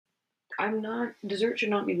I'm not. Dessert should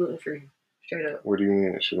not be gluten free. Straight up. What do you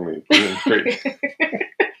mean it shouldn't be gluten free?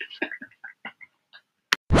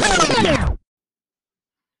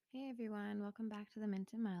 Hey everyone, welcome back to the Mint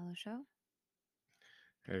and Milo show.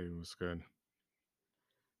 Hey, what's good?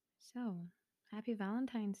 So, happy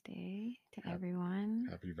Valentine's Day to everyone.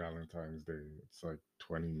 Happy Valentine's Day. It's like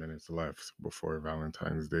 20 minutes left before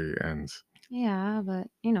Valentine's Day ends. Yeah, but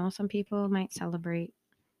some people might celebrate.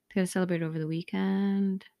 They celebrate over the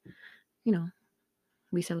weekend.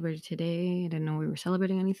 We celebrated today. I didn't know we were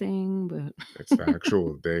celebrating anything, but It's the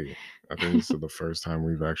actual day. I think this is the first time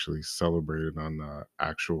we've actually celebrated on the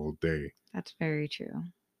actual day. That's very true.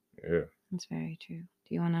 Yeah. That's very true.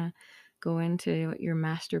 Do you want to go into what your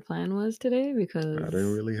master plan was today? Because I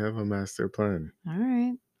didn't really have a master plan. All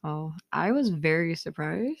right. Oh, I was very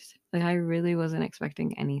surprised. Like, I really wasn't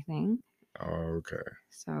expecting anything. Oh, okay.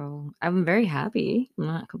 So I'm very happy. I'm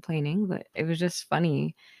not complaining, but it was just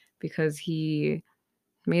funny because he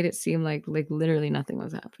made it seem like literally nothing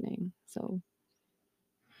was happening. So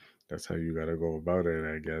That's how you gotta go about it,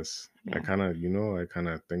 I guess. Yeah. I kind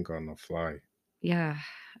of think on the fly. Yeah,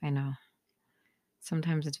 I know.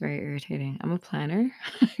 Sometimes it's very irritating. I'm a planner.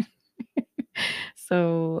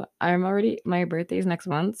 So my birthday is next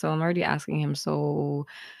month. So I'm already asking him, so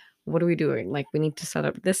what are we doing? Like, we need to set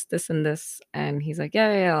up this, and this. And he's like,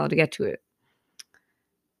 yeah, I'll get to it.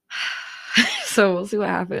 So we'll see what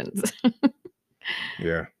happens.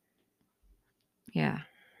 Yeah. Yeah.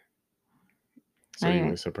 So you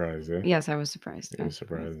were surprised, yeah? Yes, I was surprised. You were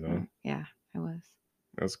surprised, huh? Yeah, I was.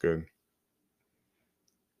 That's good.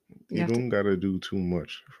 You don't gotta do too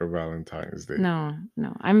much for Valentine's Day. No.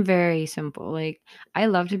 I'm very simple. Like, I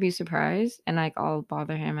love to be surprised, and like I'll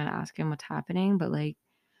bother him and ask him what's happening, but like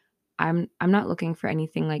I'm not looking for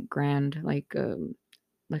anything like grand, like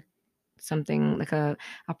something like a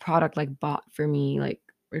product like bought for me, like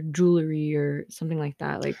or jewelry or something like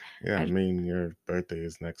that. Like, yeah, I mean your birthday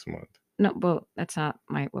is next month. No, but that's not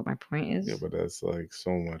what my point is. Yeah, but that's like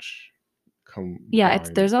so much combined. Yeah,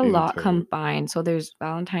 there's a lot combined. So there's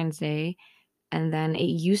Valentine's Day, and then it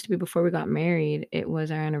used to be before we got married, it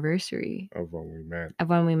was our anniversary of when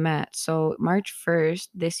we met. So March 1st,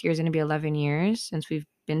 this year is going to be 11 years since we've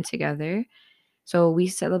been together. So we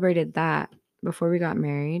celebrated that before we got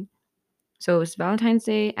married. So it was Valentine's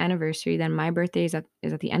Day anniversary. Then my birthday is at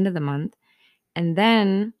the end of the month. And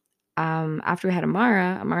then after we had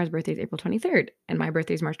Amara's birthday is April 23rd, and my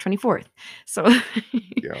birthday is March 24th. So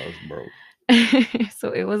yeah, I was broke. So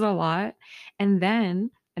it was a lot. And then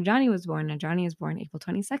Johnny was born. Johnny is born April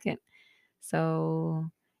 22nd. So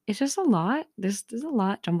it's just a lot. There's a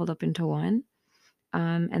lot jumbled up into one.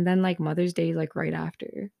 And then like Mother's Day is like right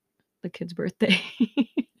after the kid's birthday.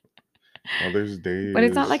 Mother's Day, but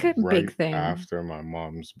it's not like a big thing. After my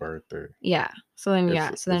mom's birthday. Yeah. So then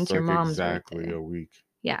it's your mom's exactly birthday. a week.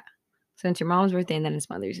 Yeah. So it's your mom's birthday, and then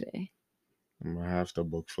it's Mother's Day. I'm gonna have to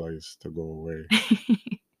book flights to go away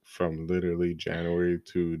from literally January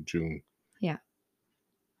to June. Yeah.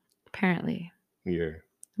 Apparently. Yeah.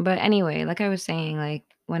 But anyway, like I was saying, like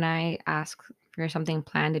when I ask for something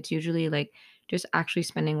planned, it's usually like just actually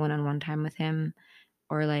spending one-on-one time with him,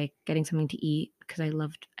 or like getting something to eat, because I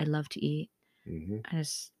love to eat. Mm-hmm.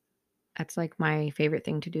 That's like my favorite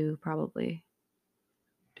thing to do, probably.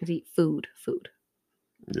 To eat food.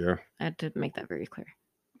 Yeah. I had to make that very clear.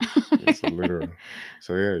 It's literal.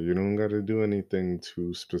 So yeah, you don't gotta do anything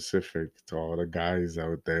too specific. To all the guys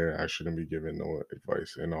out there, I shouldn't be giving no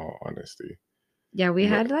advice, in all honesty. Yeah, we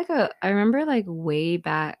had I remember like way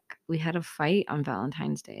back, we had a fight on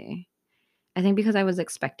Valentine's Day. I think because I was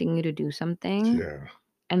expecting you to do something. Yeah.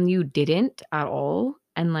 And you didn't at all.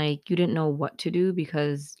 And like you didn't know what to do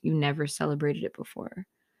because you never celebrated it before.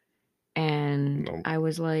 And I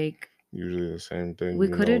was like, usually the same thing. We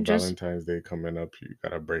could have just Valentine's Day coming up, you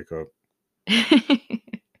gotta break up.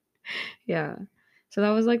 Yeah. So that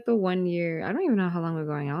was like the 1 year. I don't even know how long we're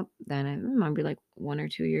going out then. It might be like 1 or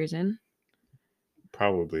 2 years in.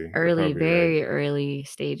 Probably. Very early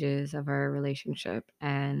stages of our relationship.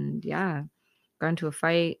 And yeah, got into a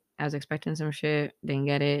fight. I was expecting some shit, didn't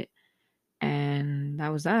get it. And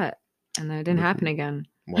that was that. And then it didn't happen again.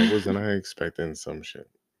 Why wasn't I expecting some shit?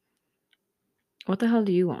 What the hell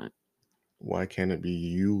do you want? Why can't it be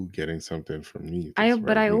you getting something from me? I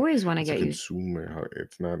always want to get you. Consumer.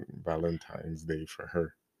 It's not Valentine's Day for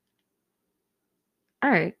her.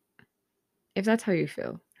 All right, if that's how you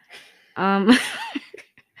feel,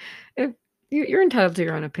 if you're entitled to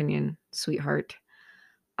your own opinion, sweetheart.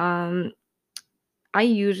 I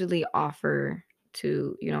usually offer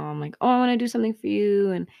to, I'm like, oh, I want to do something for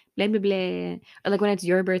you, and blah blah blah. Or like when it's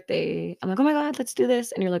your birthday, I'm like, oh my god, let's do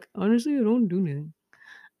this, and you're like, honestly, I don't do anything.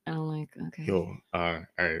 And I'm like, Yo, okay.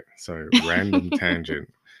 alright, sorry, random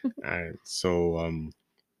tangent. Alright, so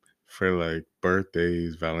for like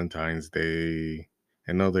birthdays, Valentine's Day,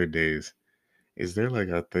 and other days, is there like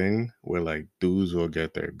a thing where like dudes will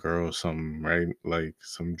get their girl some, right? Like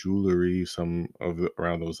some jewelry,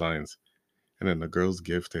 around those lines, and then the girl's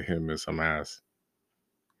gift to him is some ass.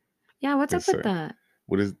 Yeah, what's up It's with that?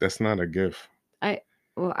 what is that's not a gift. I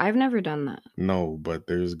well, I've never done that. No, but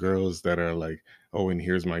there's girls that are like, oh, and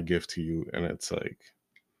here's my gift to you, and it's like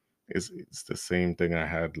it's the same thing I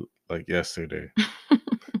had like yesterday.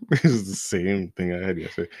 It's the same thing I had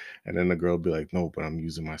yesterday. And then the girl be like, no, but I'm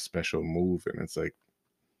using my special move. And it's like,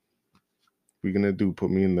 we gonna do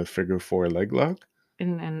put me in the figure four leg lock?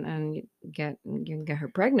 And you can get her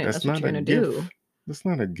pregnant. That's That's what not you're a gonna do. gift. That's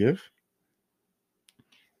not a gift.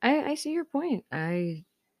 I see your point. I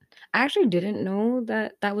actually didn't know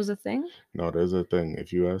that that was a thing. No, there's a thing.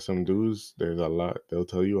 If you ask some dudes, there's a lot. They'll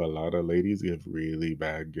tell you a lot of ladies give really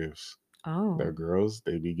bad gifts. Their Oh, girls,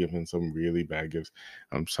 they be giving some really bad gifts.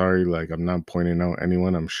 I'm sorry, like I'm not pointing out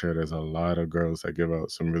anyone. I'm sure there's a lot of girls that give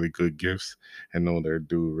out some really good gifts and know they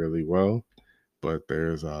do really well. But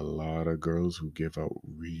there's a lot of girls who give out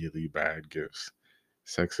really bad gifts.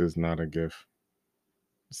 Sex is not a gift.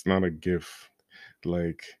 It's not a gift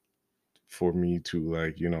like for me to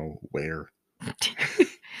like, wear.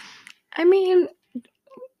 I mean,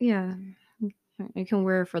 yeah, you can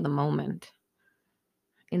wear it for the moment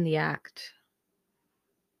in the act,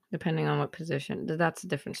 depending on what position. That's a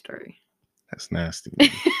different story. That's nasty, man.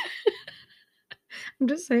 I'm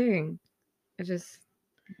just saying. I just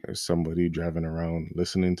There's somebody driving around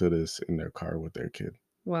listening to this in their car with their kid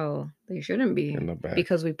well, they shouldn't be in the back.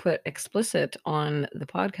 because we put explicit on the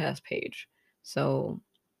podcast page. So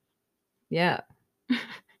yeah,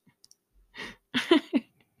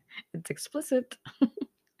 it's explicit.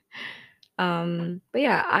 But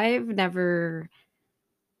yeah, I've never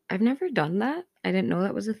done that. I didn't know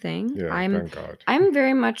that was a thing. Yeah, thank God. I'm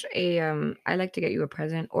very much a I like to get you a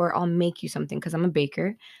present or I'll make you something because I'm a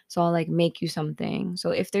baker. So I'll like make you something. So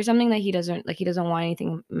if there's something that he doesn't want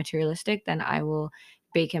anything materialistic, then I will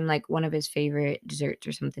bake him like one of his favorite desserts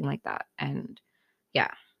or something like that. And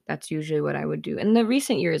yeah, that's usually what I would do. In the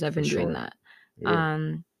recent years I've For been doing sure. that.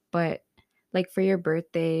 Yeah, But like for your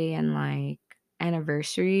birthday and like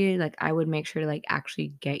anniversary, like I would make sure to like actually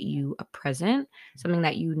get you a present, something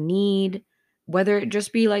that you need, whether it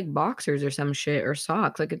just be like boxers or some shit or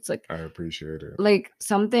socks. Like it's I appreciate it. like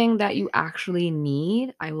something that you actually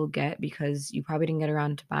need, I will get because you probably didn't get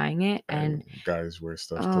around to buying it. And And guys wear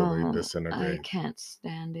stuff till they oh, I disintegrate. can't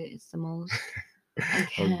stand it. It's the most I A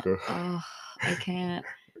can't. girl, Oh, I can't.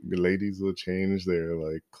 the ladies will change their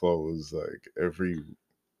like clothes like every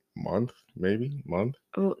month, maybe month.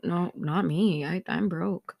 Oh no, not me. I'm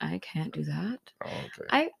broke. I can't do that. Oh,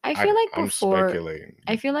 okay. I feel like I'm before speculating.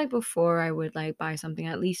 I feel like before I would like buy something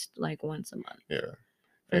at least like once a month Yeah.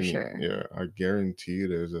 for And sure. yeah, I guarantee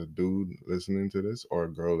there's a dude listening to this or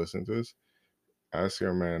a girl listening to this. Ask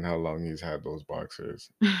your man how long he's had those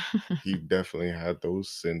boxers. He definitely had those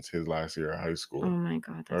since his last year of high Oh school my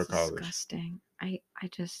god, or that's college. disgusting. I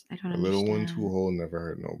don't A little one too understand. whole never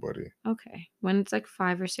hurt nobody. Okay, when it's like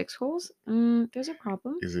 5 or 6 holes, there's a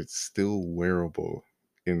problem Is it still wearable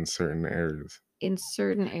in certain areas? in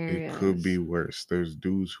certain It could be areas. worse. There's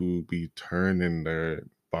dudes who be turning their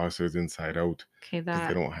boxers inside out Okay, because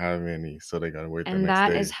they don't have any, so they gotta wait the and next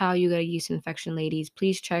that is day. how you get a yeast infection, ladies.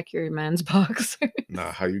 Please check your man's boxers.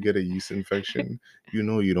 Nah, how you get a yeast infection? You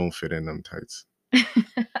know you don't fit in them tights.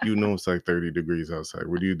 You know it's like 30 degrees outside.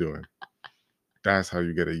 What are you doing? That's how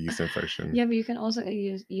you get a yeast infection. Yeah, but you can also get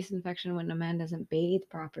yeast infection when a man doesn't bathe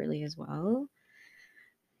properly as well.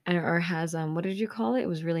 Or has what did you call it? It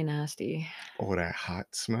was really nasty. Oh, that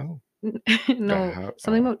hot smell? That No, hot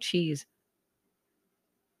something about cheese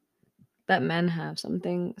that men have.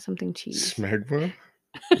 Something cheese. smegma?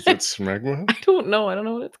 Is it smegma? I don't know. I don't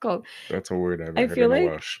know what it's called. That's a word I haven't I heard feel in a like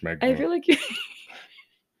while. I Smegma. feel like you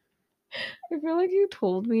I feel like you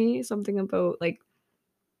told me something about like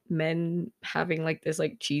men having like this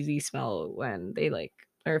like cheesy smell when they like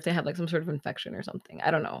or if they have like some sort of infection or something.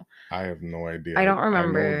 I don't know. I have no I idea. don't I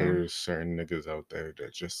know remember. there's certain niggas out there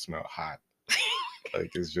that just smell hot.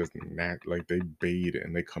 Like it's just like they bathe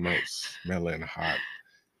and they come out smelling hot.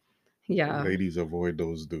 Yeah. Ladies avoid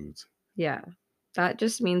those dudes. Yeah. That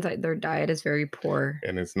just means that their diet is very poor.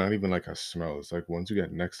 And it's not even like a smell. It's like once you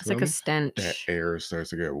get next to It's like a them, that stench. air starts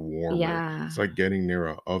to get warmer. Yeah. It's like getting near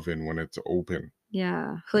a oven when it's open.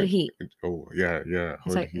 Yeah. Hood heat. Oh yeah, yeah,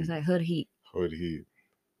 It's like hood heat. hood heat.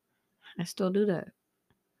 I still do that.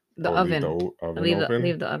 The Or leave the oven. oven open.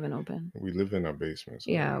 Leave the oven open. We live in a basement,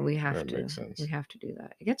 so Yeah, we have that to. makes sense. We have to do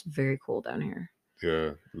that. It gets very cold down here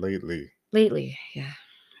Yeah, lately, lately. Yeah,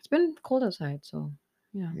 it's been cold outside, so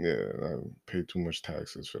yeah. yeah, I pay too much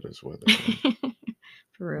taxes for this weather, man.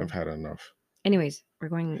 For I've real. had enough. Anyways, we're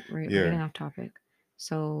getting Yeah, off topic.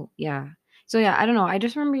 So yeah. So yeah, I don't know. I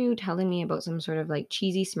just remember you telling me about some sort of like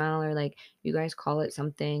cheesy smell, or like you guys call it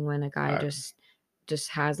something when a guy I, just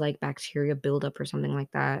has like bacteria buildup or something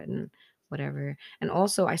like that and whatever. And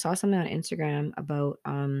also I saw something on Instagram about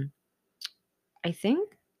I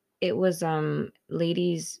think it was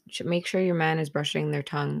ladies should make sure your man is brushing their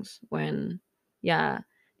tongues when yeah,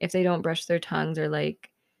 if they don't brush their tongues, or like,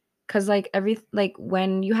 cause like like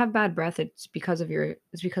when you have bad breath, it's because of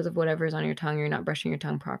whatever's on your tongue. You're not brushing your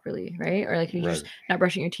tongue properly, right? Or like you're just right. not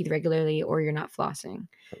brushing your teeth regularly, or you're not flossing.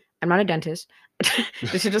 I'm not a dentist.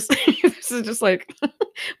 This is just this is just like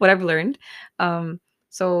what I've learned. Um,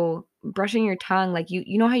 so brushing your tongue, like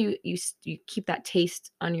you know how you keep that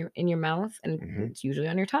taste on your in your mouth, and Hmm. it's usually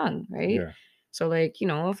on your tongue, right? Yeah, So like,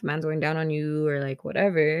 if a man's going down on you or like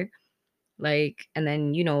whatever, like, and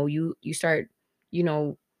then you start, you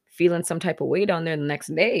know, feeling some type of way down there the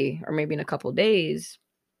next day, or maybe in a couple days,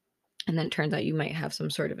 and then it turns out you might have some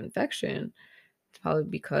sort of infection. It's probably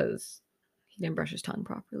because he didn't brush his tongue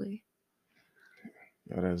properly.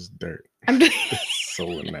 yeah, that's dirt. I'm just, That's so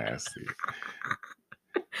nasty.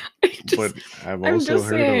 But just I've I'm also just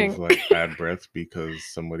heard of saying. like bad breath because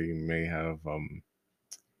somebody may have Oh,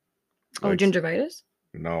 like gingivitis?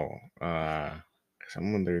 no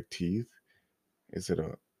some of their teeth. Is it a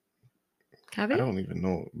I Cavity? don't even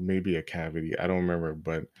know, maybe a cavity. I don't remember,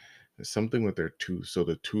 but there's something with their tooth. So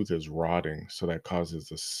the tooth is rotting, so that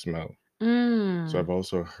causes a smell. So Mm. I've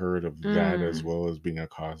also heard of that as Mm. well as being a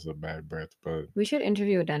cause of bad breath. But We should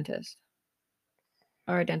interview a dentist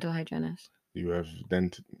or a dental hygienist. you have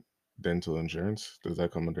dental insurance? Does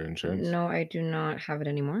that come under insurance? No, I do not have it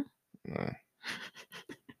anymore. Nah.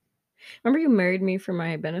 Remember you married me for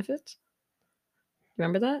my benefits?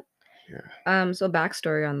 Remember that? Yeah. So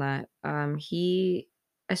backstory on that. He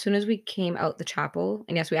as soon as we came out the chapel,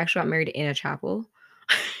 and yes, we actually got married in a chapel.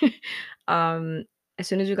 um, as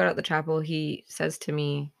soon as we got out the chapel, he says to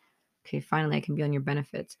me, "Okay, finally I can be on your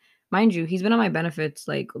benefits." Mind you, he's been on my benefits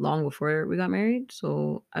like long before we got married,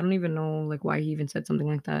 so I don't even know like why he even said something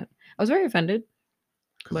like that. I was very offended,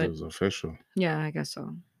 Because it but was official. yeah, I guess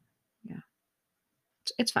so. Yeah.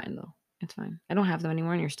 It's fine though. It's fine. I don't have them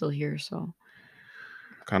anymore and you're still here, so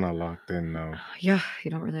Kind of locked in now. yeah,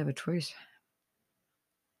 you don't really have a choice.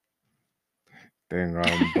 Dang,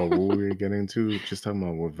 but what we were getting to, just talking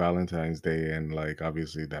about with Valentine's Day and like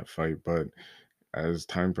obviously that fight, but as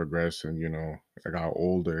time progressed and I got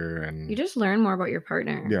older You and just learn more about your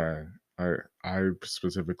partner. yeah, I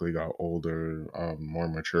specifically got older, more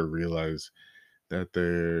mature, realized that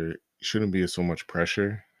there shouldn't be so much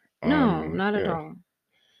pressure No, on not at yeah. all.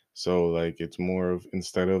 So like it's more of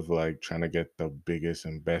instead of like trying to get the biggest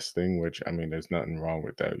and best thing, which I mean there's nothing wrong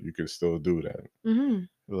with that. You could still do that. Mhm.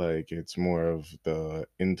 Like it's more of the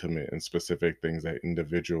intimate and specific things, that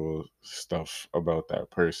individual stuff about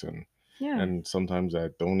that person. Yeah. And sometimes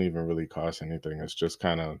that don't even really cost anything. It's just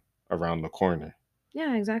kind of around the corner.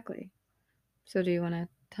 Yeah, exactly. So do you wanna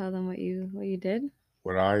tell them what you did?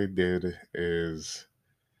 What I did is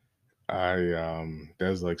I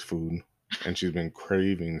Des likes food and she's been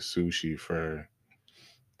craving sushi for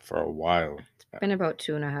a while. Been about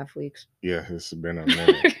 2.5 weeks. Yeah, it's been a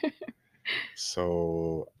minute.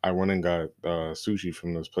 So I went and got sushi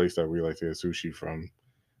from this place that we like to get sushi from.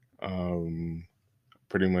 Um,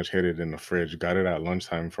 Pretty much hid it in the fridge. Got it at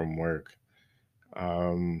lunchtime from work.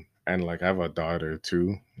 And like I have a daughter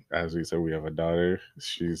too. As we said, we have a daughter.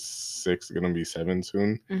 She's 6, gonna be 7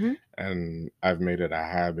 soon. Mhm. And I've made it a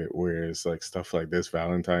habit where it's like stuff like this,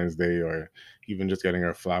 Valentine's Day, or even just getting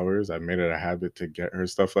her flowers. I've made it a habit to get her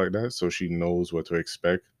stuff like that so she knows what to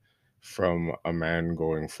expect from a man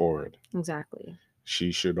going forward. Exactly.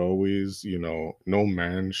 She should always, no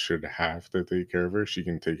man should have to take care of her. She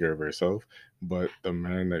can take care of herself, but the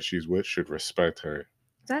man that she's with should respect her.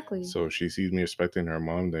 Exactly. So if she sees me respecting her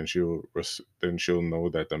mom, then she'll know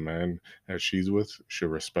that the man that she's with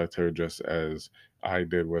should respect her just as I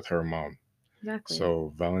did with her mom. Exactly.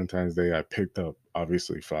 So Valentine's Day, I picked up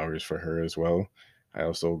obviously flowers for her as well. I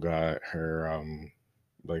also got her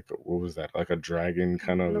like what was that? Like a dragon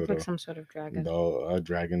kind It of looked like little some sort of dragon. doll, a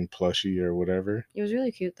dragon plushie or whatever. It was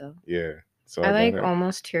really cute though. Yeah. So I I got like it.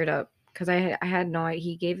 almost teared up because I had no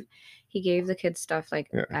idea he gave the kids stuff like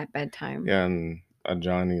Yeah. at bedtime. Yeah, and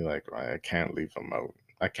Johnny, like, I can't leave him out.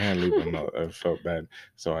 I can't leave him out. I felt bad.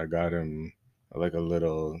 So I got him like a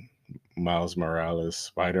little. Miles Morales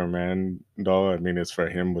Spider-Man doll. I mean, it's for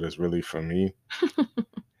him, but it's really for me.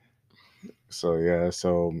 So yeah,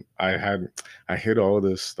 so I hit all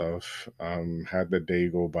this stuff. Had the day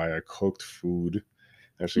go by. I cooked food.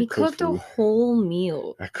 Actually He cooked cooked a food. whole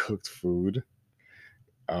meal. I cooked food.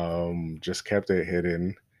 Just kept it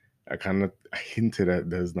hidden. I kind of hinted at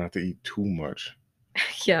Des not to eat too much,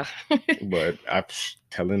 Yeah. but I'm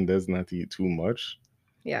telling Des not to eat too much.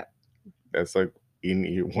 Yeah. That's like in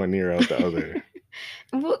ear, one ear out the other.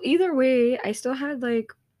 Well, either way, I still had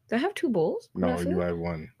like, did I have two bowls of No, that you food? had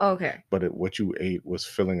one, Oh, okay. but what you ate was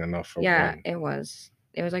filling enough for Yeah, one. it was.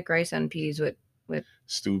 It was like rice and peas with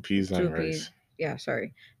Stew peas stew and peas. rice. Yeah,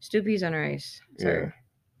 sorry. Stew peas and rice. Yeah. Sorry.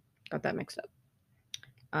 Got that mixed up.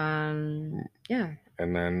 Yeah.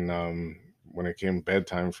 And then when it came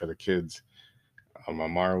bedtime for the kids,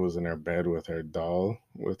 Amara was in her bed with her doll,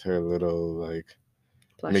 with her little like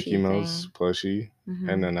Mickey Plushy Mouse thing. plushie. And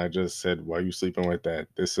Mm-hmm. then I just said, "Why are you sleeping with that?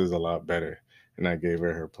 This is a lot better." And I gave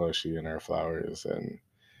her her plushie and her flowers, and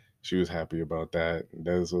she was happy about that.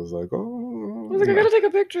 Des was like, I was "Oh," like, I gotta take a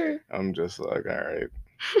picture. I'm just like, "All right."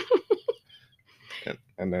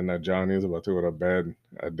 And then Johnny was about to go to bed.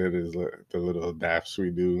 I did the little daps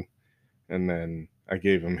we do, and then I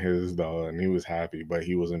gave him his doll, and he was happy, but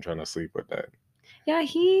he wasn't trying to sleep with that. Yeah,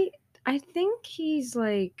 I think he's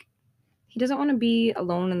like, he doesn't want to be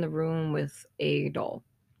alone in the room with a doll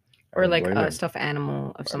I or don't like blame a him. stuffed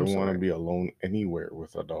animal of I some don't want to sort. be alone anywhere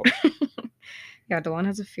with a doll. Yeah, Delon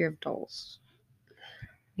has a fear of dolls.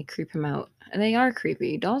 They creep him out. And they are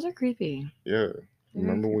creepy. Dolls are creepy. Yeah. They're very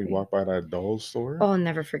Remember when we creepy. walked by that doll store Oh, I'll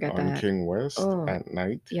never forget on that. King West Oh, at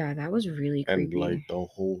night? yeah, that was really And like creepy. the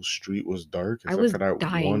whole street was dark I except was for that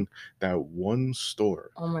dying. one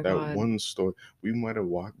store. Oh my That god. one store. We might have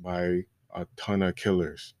walked by a ton of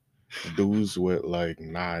killers. Dudes with like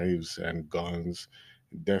knives and guns.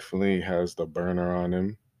 Definitely has the burner on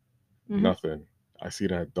him. Hmm. Nothing. I see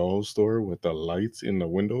that doll store with the lights in the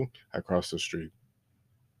window across the street.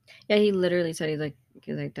 Yeah, he literally said he's like,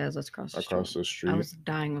 Des, let's cross the street. Across the I street. was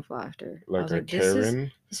dying of laughter. I Like was a like,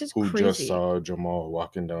 Karen this is who just crazy. saw Jamal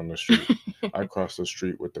walking down the street. I crossed the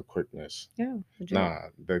street with the quickness. Yeah, legit. Nah,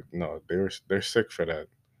 no, they're sick for that.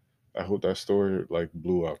 I hope that store like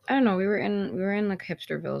blew up. I don't know. We were in like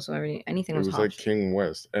hipsterville, so anything It was was hot. like King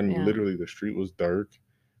West, and Yeah. literally the street was dark,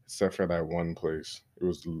 except for that one place. It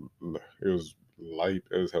was light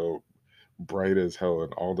as hell, bright as hell,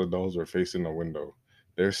 and all the dolls were facing the window.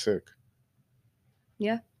 They're sick,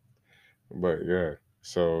 Yeah. but yeah.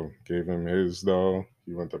 So gave him his doll.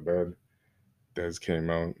 He went to bed. Des came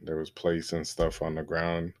out. There was plates and stuff on the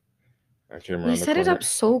ground. I came He around the set it up corner.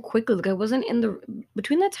 so quickly. Like I wasn't in the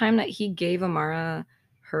between the time that he gave Amara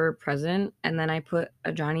her present and then I put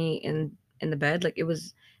a Johnny in the bed, like it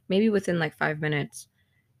was maybe within like 5 minutes.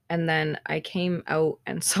 And then I came out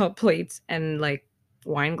and saw plates and like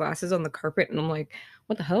wine glasses on the carpet and I'm like,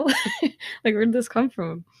 what the hell? Like where did this come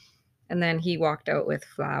from? And then he walked out with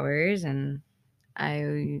flowers and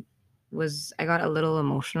I I got a little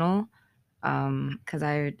emotional because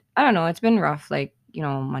I don't know, it's been rough, like,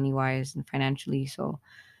 money wise and financially. So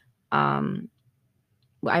um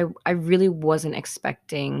I really wasn't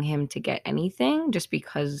expecting him to get anything just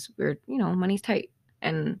because money's tight.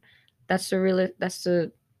 And that's the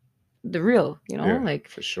real, Yeah, like,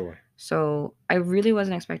 for sure. so I really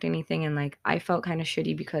wasn't expecting anything, and like I felt kind of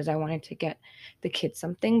shitty because I wanted to get the kids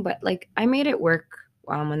something, but like I made it work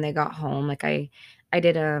when they got home. Like I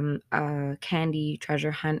did a candy treasure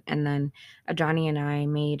hunt, and then Johnny and I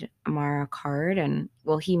made Amara a card, and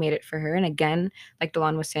well, he made it for her. And again, like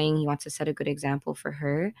Delon was saying, he wants to set a good example for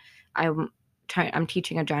her. I'm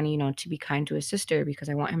teaching Johnny, to be kind to his sister because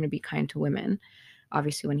I want him to be kind to women,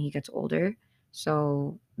 obviously when he gets older.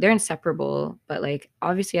 So they're inseparable, but like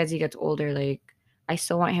obviously as he gets older, like I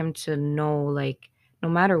still want him to know, like, no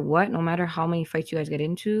matter what, no matter how many fights you guys get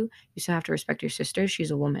into, you still have to respect your sister. She's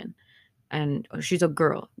a woman and she's a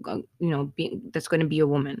girl, that's going to be a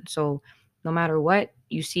woman. So no matter what,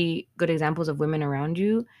 you see good examples of women around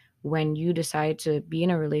you. When you decide to be in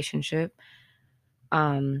a relationship,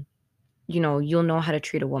 um, you'll know how to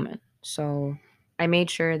treat a woman. So I made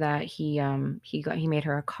sure that he made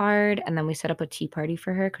her a card, and then we set up a tea party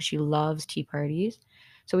for her because she loves tea parties.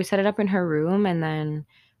 So we set it up in her room, and then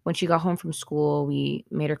when she got home from school, we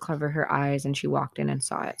made her cover her eyes and she walked in and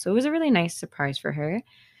saw it. So it was a really nice surprise for her.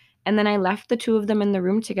 And then I left the two of them in the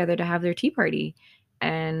room together to have their tea party.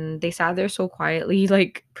 And they sat there so quietly,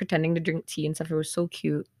 like pretending to drink tea and stuff. It was so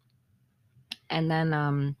cute. And then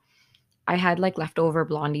I had like leftover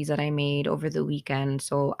blondies that I made over the weekend,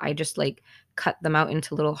 so I just like cut them out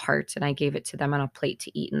into little hearts and I gave it to them on a plate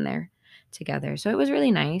to eat in there. together. So it was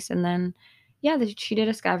really nice. And then, yeah, she did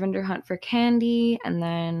a scavenger hunt for candy. And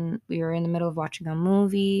then we were in the middle of watching a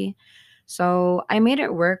movie. So I made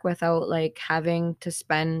it work without like having to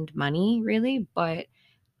spend money really. But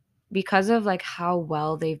because of like how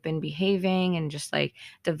well they've been behaving and just like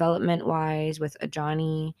development wise with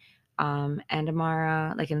Ajani and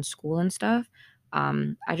Amara like in school and stuff,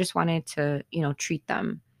 I just wanted to, you know, treat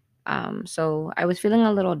them. So I was feeling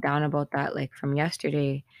a little down about that like from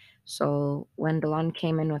yesterday. So when Delon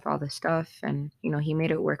came in with all the stuff and you know he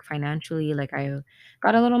made it work financially, like I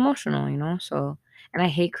got a little emotional, you know. So and I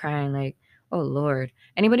hate crying, like oh Lord.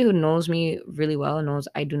 Anybody who knows me really well knows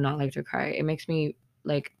I do not like to cry. It makes me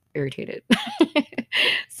like irritated.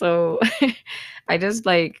 So I just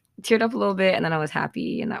like teared up a little bit and then I was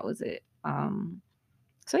happy and that was it.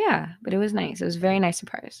 So yeah, but it was nice. It was a very nice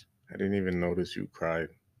surprise. I didn't even notice you cried.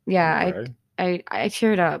 You Yeah, cried? I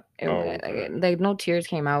teared up. Oh, okay. Like no tears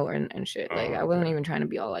came out and shit. Like Oh, I wasn't okay. even trying to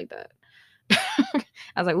be all like that. I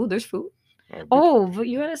was like, "Oh, there's food." Oh, Oh, but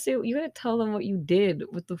you gotta tell them what you did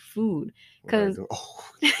with the food, what I cause do?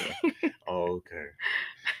 Oh, yeah. Oh, okay.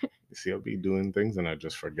 You see, I'll be doing things and I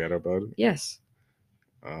just forget about it. yes,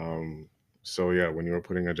 Um, so yeah, when you were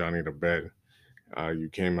putting a Johnny to bed, you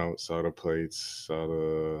came out, saw the plates, saw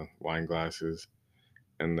the wine glasses,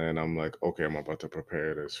 and then I'm like, okay, I'm about to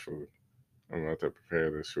prepare this food. I'm about to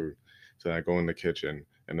prepare this food. So I go in the kitchen,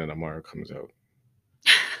 and then Amara comes out,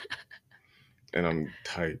 and I'm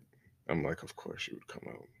tight. I'm like, of course she would come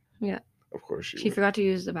out. yeah. Of course she She would. forgot to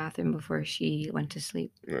use the bathroom before she went to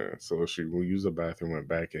sleep. Yeah. So she will use the bathroom, went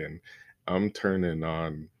back in. I'm turning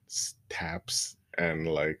on taps and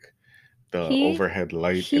like the He overhead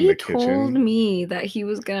light in he the told kitchen me that he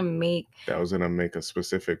was gonna make, that was gonna make a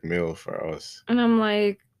specific meal for us. and I'm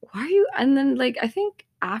like, why are you? And then like I think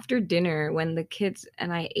after dinner when the kids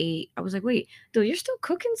and I ate, I was like, wait, dude, you're still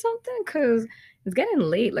cooking something? Cause it's getting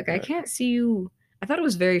late. Like I Uh, can't see you. I thought it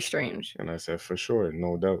was very strange. And I said, for sure,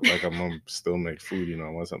 no doubt. Like I'm gonna still make food, you know, I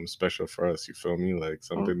want something special for us, you feel me? Like Oh,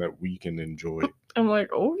 something that we can enjoy. I'm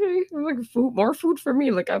like, okay, I'm like food, more food for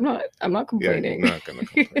me. Like I'm not Yeah, you're complaining. not gonna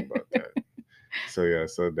complain about that. So yeah,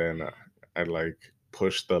 so then I like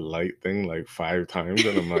pushed the light thing like 5 times,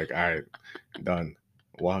 and I'm like, all right, done.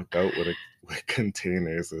 Walked out with a with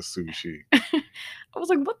containers of sushi, I was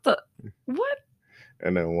like, what the what?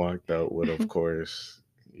 and then walked out with, of course,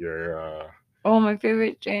 Oh, my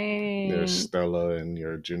favorite your Jane. Stella and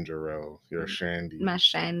your ginger ale, your shandy. My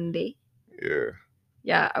shandy. Yeah,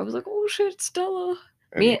 Yeah, I was like, "Oh shit, Stella."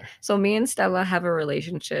 and Me and Stella have a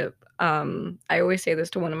relationship. I always say this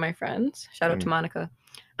to one of my friends. Shout out to mm, Monica.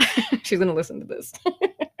 She's gonna listen to this.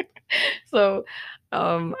 So,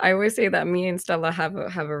 I always say that me and Stella have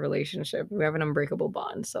a relationship. We have an unbreakable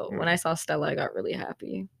bond. So when I mm, saw Stella, I got really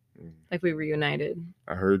happy. mm. Like we reunited.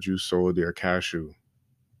 I heard you sold your cashew,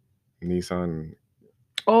 Nissan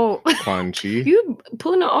Oh, Quan Chi. you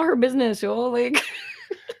pulling out all her business, yo. Like,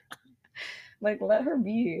 like let her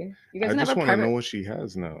be. You guys I can have a just want to know private. what she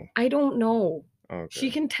has now. I don't know. She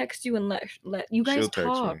Okay, can text you and let you guys she'll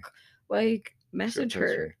text me. talk. Like She'll message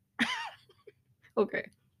text her. me. Okay.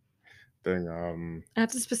 Thing. I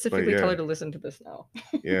have to But specifically tell yeah, her to listen to this now.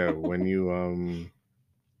 yeah. When you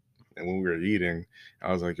and when we were eating,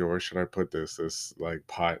 I was like, yo, where should I put this like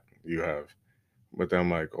pot you have? But then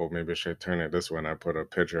I'm like, oh, maybe I should turn it this way. And I put a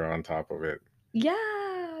picture on top of it.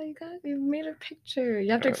 Yeah, you made a picture.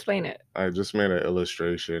 You have to Uh, explain it. I just made an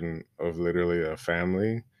illustration of literally a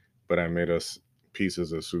family, but I made us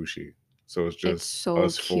pieces of sushi. So it's It's just so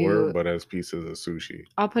us four, cute. but as pieces of sushi.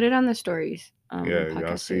 I'll put it on the stories, on Yeah,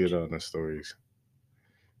 y'all podcast see it page. on the stories.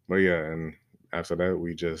 But yeah, and after that,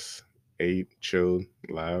 we just ate, chilled,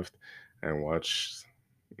 laughed, and watched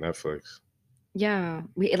Netflix. Yeah,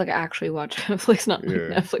 we like actually watch Netflix, not like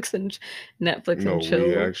Yeah. Netflix and No, we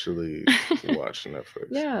chill. actually watched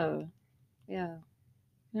Netflix. Yeah, yeah.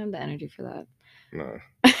 I don't have the energy for Nah,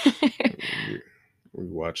 that. we, we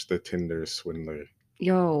watched The Tinder Swindler.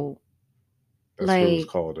 Yo, That's what it was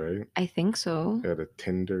like called, right? I think so. Yeah, The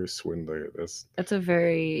Tinder Swindler. It's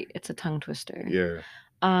a tongue twister. Yeah.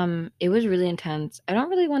 It was really intense. I don't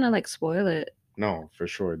really want to like spoil it. No, for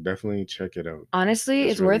sure. Definitely check it out. Honestly,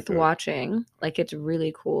 It's it's really worth good. watching. Like it's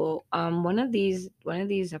really cool. One of these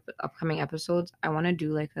upcoming episodes, I want to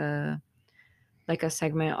do like a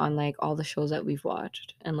segment on like all the shows that we've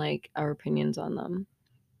watched and like our opinions on them.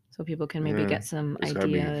 So people can maybe Yeah. get some It's gotta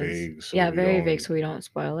be ideas. vague so Yeah, we very vague don't. so we don't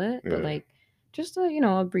spoil it, but Yeah. like just a, you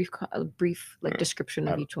know, a brief like Yeah. description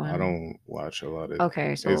of each I one. don't watch a lot of.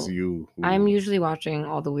 Okay, It's so you I'm who, usually watching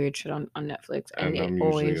all the weird shit on Netflix and I'm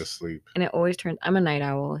usually asleep. and it always turns I'm a night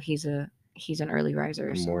owl. He's an early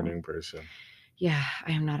riser, A so morning person. Yeah,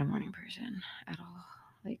 I am not a morning person at all.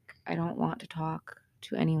 Like, I don't want to talk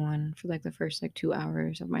to anyone for like the first like 2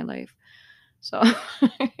 hours of my life. So,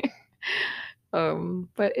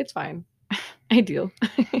 but it's fine. I deal.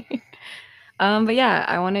 But yeah,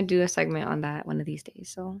 I want to do a segment on that one of these days.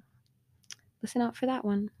 So listen out for that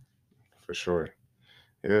one. For sure.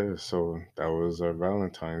 Yeah, so that was our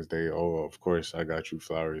Valentine's Day. Oh, of course, I got you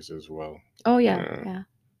flowers as well. Oh yeah, Yeah, yeah,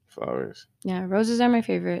 flowers. yeah. Roses are my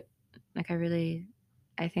favorite. Like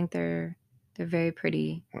I think they're very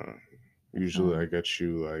pretty. Uh, Usually So I get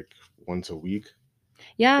you like once a week,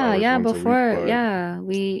 yeah, flowers yeah. once a week, Before, but yeah,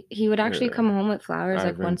 he would actually yeah, come home with I flowers like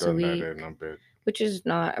haven't once a done that week, in a bit. which is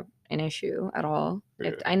not an issue at all. I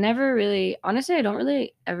Yeah, never really, honestly, I don't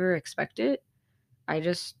really ever expect it. I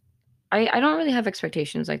just, I don't really have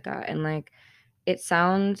expectations like that, and like it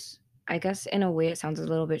sounds, I guess in a way, it sounds a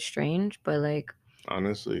little bit strange, but like,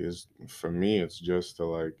 honestly, is for me, it's just to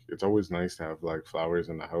like, it's always nice to have like flowers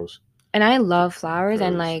in the house, and I love flowers,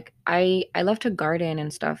 and because like I love to garden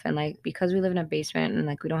and stuff, and like because we live in a basement and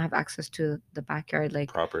like we don't have access to the backyard, like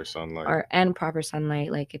proper sunlight. or and proper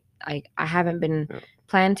sunlight, like I haven't been Yeah,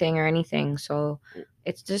 planting or anything, so it,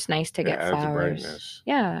 it's just nice to it get adds flowers. brightness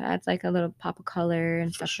Yeah, adds like a little pop of color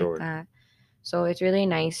and for stuff like sure. that. So it's really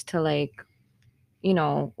nice to like,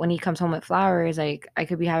 when he comes home with flowers, like I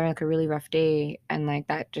could be having like a really rough day and like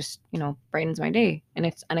that just, brightens my day and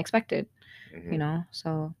it's unexpected, Hmm.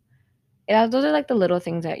 So yeah, those are like the little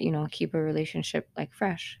things that, keep a relationship like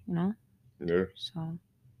fresh, Yeah, So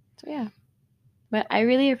yeah. But I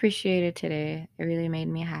really appreciate it today. It really made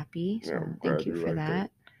me happy. yeah. So I'm thank glad you you for liked it.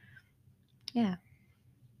 that. Yeah.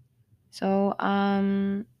 So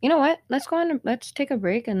you know what? Let's take a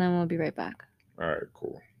break and then we'll be right back. All right,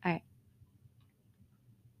 cool. All right.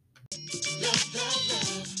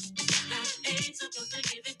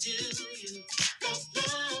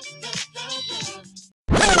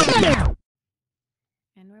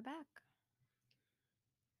 And we're back.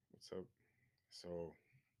 What's up? So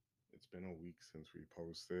it's been a week since we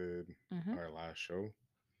posted Mm-hmm. our last show.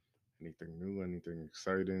 Anything new? Anything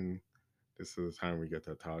exciting? This is the time we get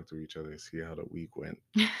to talk to each other, see how the week went,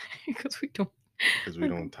 Because we don't because we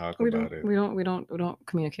like don't talk we don't about it. we don't we don't we don't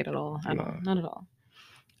communicate at all. Nah, Not at all.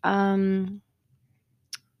 Um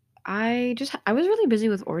I was really busy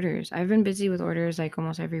with orders. I've been busy with orders like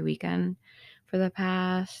almost every weekend for the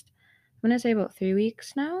past, I'm gonna say about 3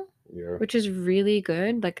 weeks now, yeah, which is really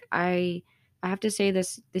good. Like I have to say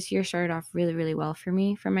this year started off really, really well for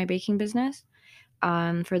me for my baking business.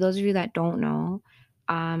 For those of you that don't know,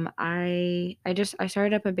 I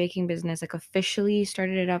started up a baking business, like officially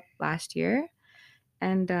started it up last year.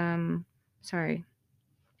 And sorry.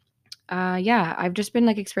 Yeah, I've just been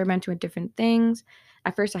like experimenting with different things.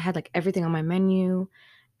 At first I had like everything on my menu,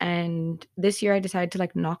 and this year I decided to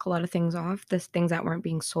like knock a lot of things off, the things that weren't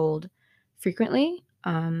being sold frequently.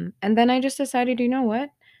 And then I just decided, you know what?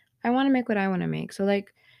 I want to make what I want to make. So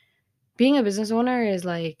like being a business owner is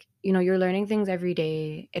like, you're learning things every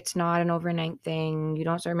day. It's not an overnight thing. You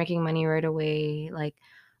don't start making money right away. Like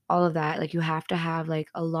all of that. Like you have to have like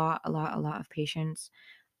a lot of patience.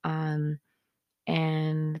 Um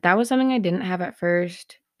and that was something I didn't have at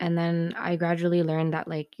first. And then I gradually learned that,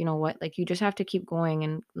 like, you know what, like, you just have to keep going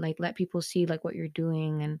and, like, let people see, like, what you're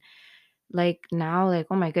doing. And, like, now, like,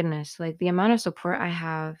 oh my goodness, like, the amount of support I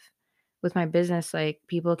have with my business, like,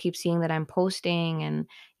 people keep seeing that I'm posting and,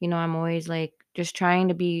 I'm always, like, just trying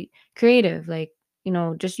to be creative, like,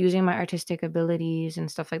 just using my artistic abilities and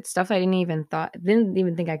stuff I didn't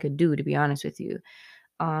even think I could do, to be honest with you.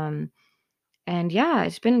 Um, and yeah,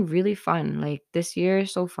 it's been really fun. Like this year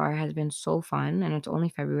so far has been so fun and it's only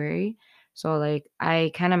February. So like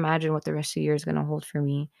I can't imagine what the rest of the year is gonna hold for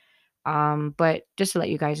me. But just to let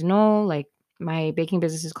you guys know, like my baking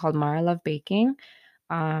business is called Mara Love Baking.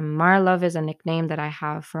 Mara Love is a nickname that I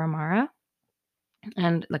have for Amara,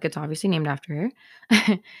 and like it's obviously named after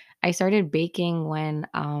her. I started baking when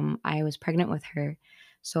I was pregnant with her.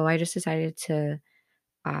 So I just decided to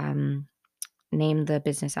um name the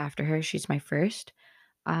business after her. She's my first.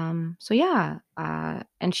 So yeah,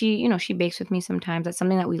 and she bakes with me sometimes. That's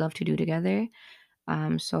something that we love to do together.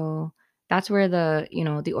 So that's where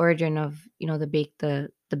the origin of, the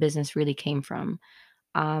business really came from.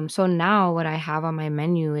 So now what I have on my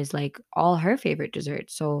menu is like all her favorite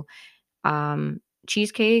desserts. So,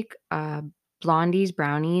 cheesecake, blondies,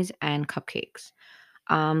 brownies, and cupcakes.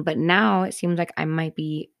 But now it seems like I might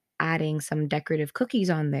be adding some decorative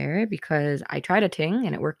cookies on there because I tried a ting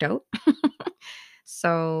and it worked out.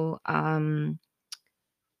 So,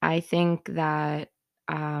 I think that,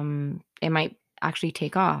 it might actually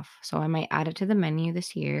take off. So I might add it to the menu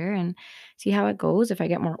this year and see how it goes. If I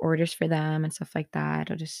get more orders for them and stuff like that,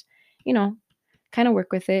 I'll just, you know, kind of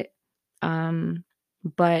work with it. Um,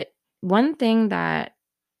 but one thing that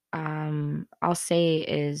I'll say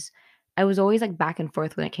is I was always like back and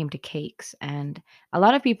forth when it came to cakes. And a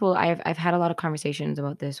lot of people I've had a lot of conversations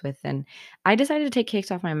about this with, and I decided to take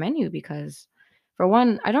cakes off my menu because for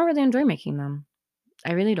one, I don't really enjoy making them.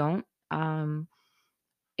 I really don't.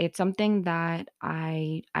 It's something that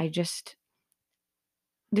I just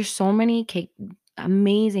there's so many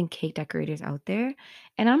amazing cake decorators out there,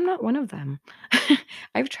 and I'm not one of them.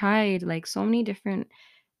 I've tried like so many different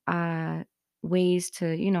uh ways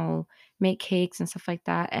to, make cakes and stuff like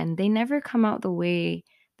that, and they never come out the way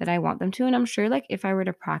that I want them to. And I'm sure like if I were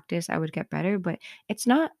to practice, I would get better, but it's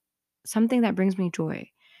not something that brings me joy.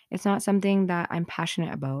 It's not something that I'm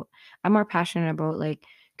passionate about. I'm more passionate about like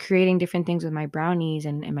creating different things with my brownies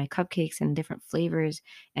and my cupcakes and different flavors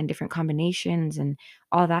and different combinations and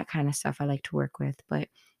all that kind of stuff I like to work with. But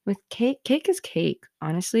with cake is cake,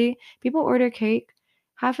 honestly. People order cake,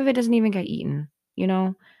 half of it doesn't even get eaten, you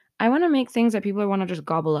know? I want to make things that people want to just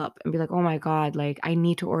gobble up and be like, "Oh my god, like I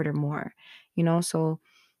need to order more." So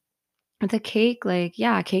with a cake, like,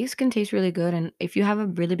 yeah, cakes can taste really good, and if you have a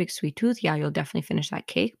really big sweet tooth, yeah, you'll definitely finish that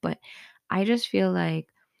cake, but I just feel like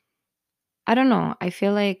I don't know, I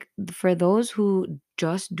feel like for those who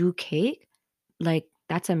just do cake, like,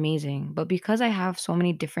 that's amazing, but because I have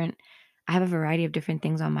a variety of different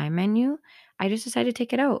things on my menu, I just decided to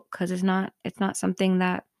take it out because it's not something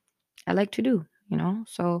that I like to do?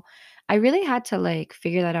 So I really had to like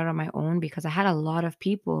figure that out on my own because I had a lot of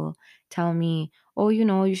people tell me, "Oh,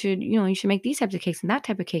 you should make these types of cakes and that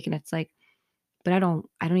type of cake." And it's like, but I don't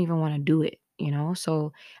even want to do it?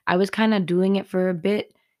 So I was kind of doing it for a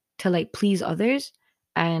bit to like please others.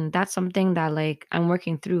 And that's something that like I'm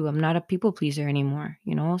working through. I'm not a people pleaser anymore?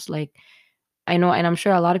 It's like I know, and I'm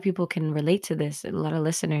sure a lot of people can relate to this, a lot of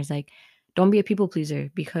listeners, like, don't be a people pleaser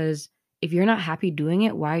because if you're not happy doing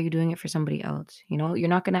it, why are you doing it for somebody else? You're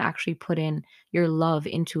not going to actually put in your love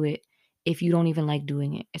into it if you don't even like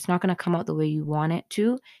doing it. It's not going to come out the way you want it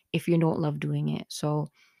to if you don't love doing it.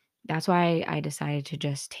 So that's why I decided to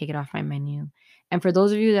just take it off my menu. And for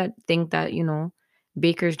those of you that think that,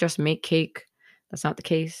 bakers just make cake, that's not the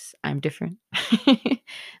case. I'm different.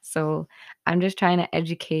 So I'm just trying to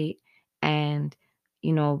educate and,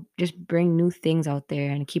 just bring new things out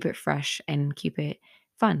there and keep it fresh and keep it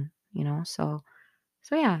fun? So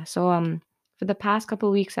yeah. So for the past couple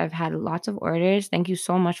weeks I've had lots of orders. Thank you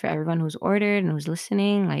so much for everyone who's ordered and who's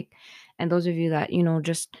listening. Like, and those of you that,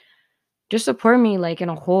 just support me, like, in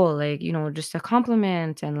a whole, like, just a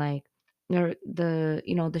compliment and, like,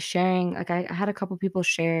 the sharing. Like, I had a couple people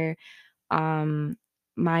share, um,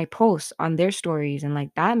 my posts on their stories, and,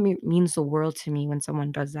 like, that means the world to me when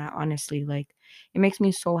someone does that, honestly, like, it makes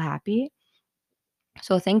me so happy.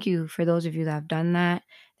 So thank you for those of you that have done that.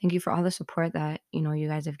 Thank you for all the support that, you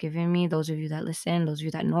guys have given me, those of you that listen, those of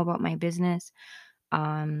you that know about my business,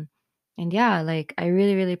 um, and yeah, like, I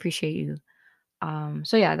really, really appreciate you.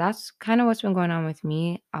 So yeah, that's kind of what's been going on with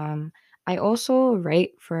me. I also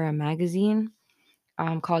write for a magazine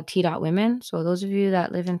called T Dot Women. So those of you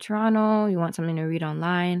that live in Toronto, you want something to read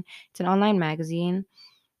online, it's an online magazine,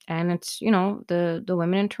 and it's the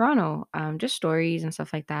women in Toronto, just stories and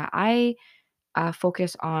stuff like that. I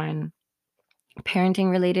focus on parenting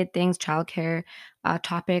related things, childcare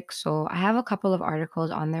topics. So I have a couple of articles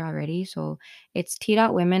on there already. So it's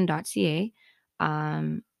t.women.ca.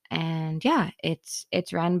 And yeah,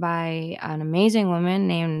 it's run by an amazing woman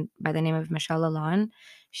named by the name of Michelle Lalonde.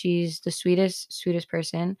 She's the sweetest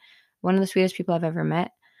person, one of the sweetest people I've ever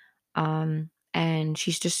met. And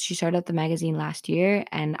she started up the magazine last year,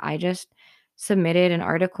 and I just submitted an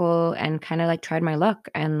article and kind of like tried my luck,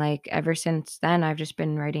 and like ever since then I've just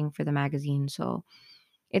been writing for the magazine. So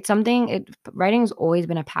it's something it writing's always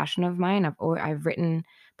been a passion of mine. I've written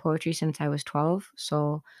poetry since I was 12.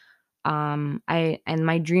 So I and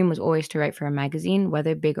my dream was always to write for a magazine,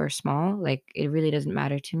 whether big or small, like it really doesn't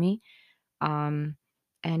matter to me. Um,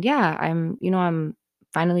 and yeah, I'm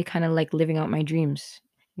finally kind of like living out my dreams,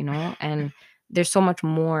 and there's so much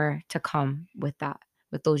more to come with that,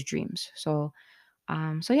 with those dreams. So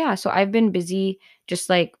yeah, so I've been busy just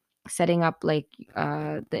like setting up like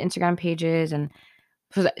the Instagram pages and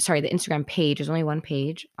sorry, the Instagram page is only one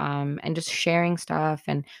page, and just sharing stuff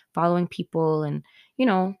and following people and,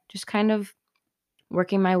 just kind of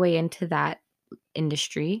working my way into that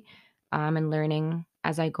industry, and learning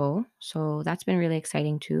as I go. So that's been really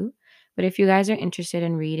exciting too. But if you guys are interested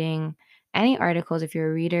in reading any articles, if you're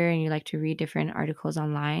a reader and you like to read different articles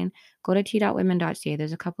online, go to t.women.ca.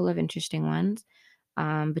 There's a couple of interesting ones.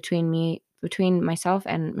 Between myself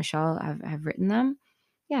and Michelle have written them.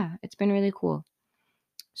 Yeah, it's been really cool.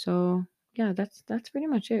 So yeah, that's pretty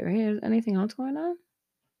much it, right? Is anything else going on?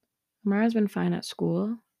 Mara's been fine at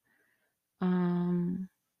school. Um,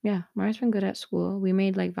 yeah, Mara's been good at school. We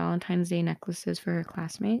made like Valentine's Day necklaces for her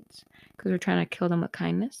classmates because we're trying to kill them with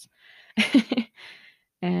kindness.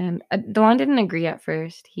 And Dewan didn't agree at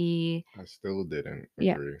first. I still didn't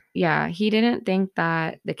Yeah, agree. yeah, he didn't think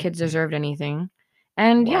that the kids deserved anything.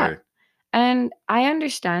 And yeah, Why? and I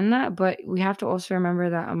understand that, but we have to also remember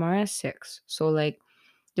that Amara is 6. So like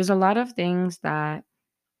there's a lot of things that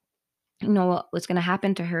what's going to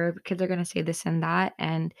happen to her. Kids are going to say this and that,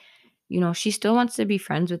 and she still wants to be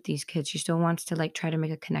friends with these kids. She still wants to like try to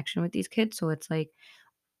make a connection with these kids. So it's like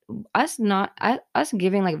us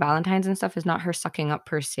giving like Valentines and stuff is not her sucking up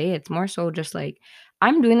per se. It's more so just like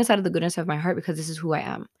I'm doing this out of the goodness of my heart because this is who I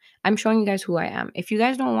am. I'm showing you guys who I am. If you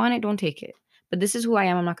guys don't want it, don't take it. But this is who I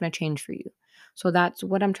am. I'm not going to change for you. So that's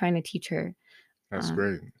what I'm trying to teach her. That's Um,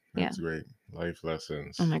 great. yeah. That's great. Life Oh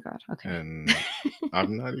lessons. my god. Okay. And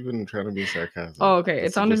I'm not even trying to be sarcastic. Oh, okay. It This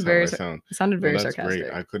is sounded just how very I sound. it sounded No, very that's great.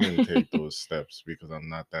 sarcastic. I couldn't take those steps because I'm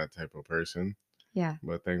not that type of person. Yeah.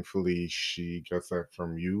 But thankfully, she gets that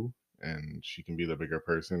from you, and she can be the bigger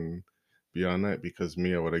person beyond that. Because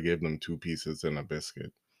me, I would have gave them 2 pieces and a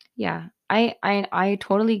biscuit. Yeah. I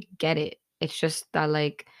totally get it. It's just that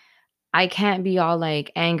like I can't be all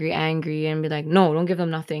like angry and be like, no, don't give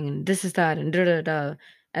them nothing and this is that and da da da.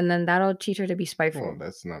 And then that'll teach her to be Well, spiteful.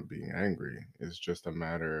 that's not being angry. It's just a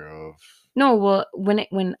matter of, No, well,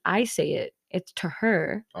 when I say it, it's to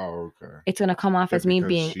her. oh, okay. It's gonna come off Yeah, as me because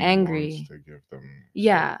being she wants angry. to give them. So,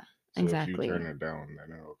 Yeah, so if you turn exactly. it down,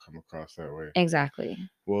 then it'll come across that way. Exactly.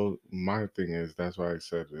 Well, my thing is that's why I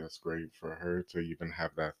said it's great for her to even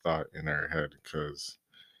have that thought in her head because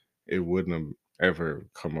it wouldn't have ever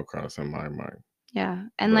come across in my mind. Yeah.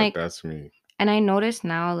 And But like that's me. And I noticed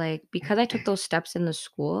now, like, because I took those steps in the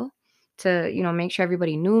school to, make sure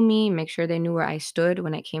everybody knew me, make sure they knew where I stood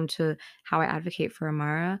when it came to how I advocate for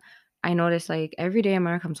Amara. I noticed, like, every day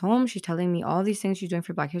Amara comes home, she's telling me all these things she's doing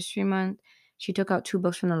for Black History Month. She took out 2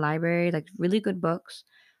 books from the library, like, really good books.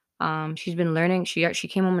 She's been learning. She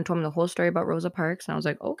came home and told me the whole story about Rosa Parks, and I was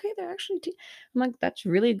like, okay, they're actually. I'm like, that's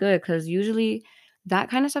really good because usually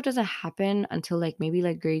that kind of stuff doesn't happen until like maybe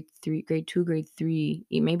like grade 3, grade 2, grade 3,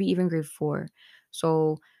 maybe even grade 4.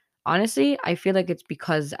 So honestly, I feel like it's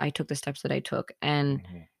because I took the steps that I took, Hmm.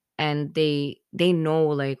 and they know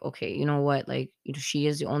like okay, you know what, like she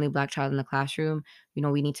is the only Black child in the classroom.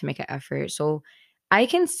 We need to make an effort. So I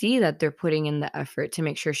can see that they're putting in the effort to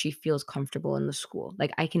make sure she feels comfortable in the school.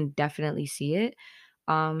 Like I can definitely see it.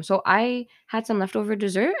 So I had some leftover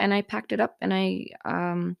dessert and I packed it up and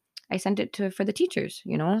I sent it to for the teachers.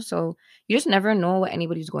 So you just never know what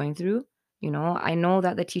anybody's going through. I know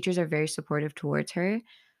that the teachers are very supportive towards her,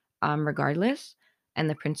 regardless, and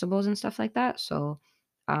the principals and stuff like that. So,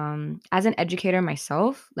 as an educator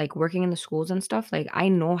myself, like working in the schools and stuff, like I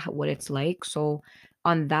know what it's like. So,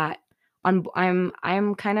 on that,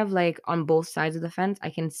 I'm kind of like on both sides of the fence. I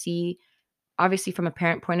can see, obviously, from a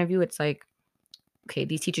parent point of view, it's like okay,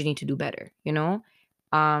 these teachers need to do better.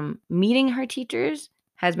 Meeting her teachers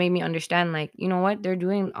has made me understand, like, you know what, they're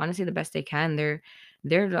doing honestly the best they can. They're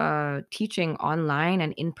teaching online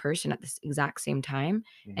and in person at this exact same time,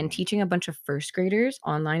 and Hmm. teaching a bunch of first graders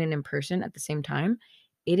online and in person at the same time.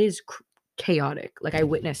 It is chaotic. Like I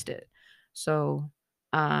witnessed it. So,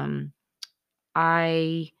 um,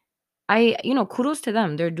 I kudos to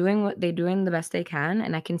them. They're doing the best they can,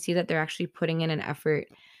 and I can see that they're actually putting in an effort.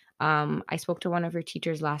 I spoke to one of her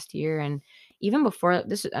teachers last year, and even before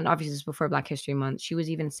this, and obviously this is before Black History Month, she was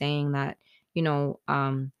even saying that, you know,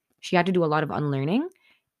 um, she had to do a lot of unlearning,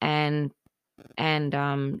 and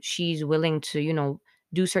she's willing to,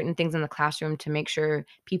 do certain things in the classroom to make sure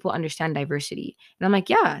people understand diversity. And I'm like,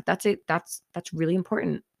 yeah, that's it. That's really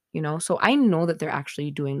important. So I know that they're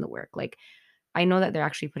actually doing the work. Like I know that they're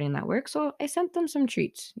actually putting in that work, so I sent them some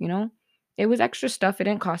treats. It was extra stuff, it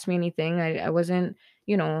didn't cost me anything, I wasn't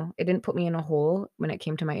it didn't put me in a hole when it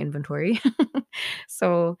came to my inventory.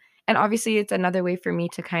 So and obviously, it's another way for me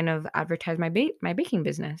to kind of advertise my baking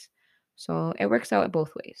business. So it works out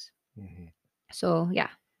both ways. Hmm. So, yeah.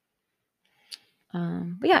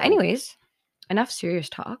 But yeah, Well, anyways, enough serious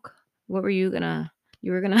talk. What were you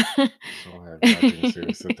were gonna so I have nothing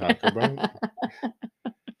serious to talk about.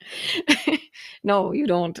 No, you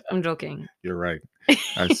don't. I'm joking. You're right.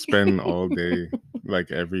 I spend all day,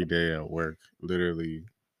 like every day at work, literally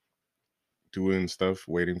doing stuff,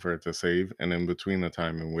 waiting for it to save, and in between the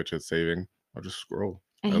time in which it's saving, I'll just scroll.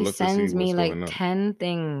 And I he look to see sends me what's like going on. 10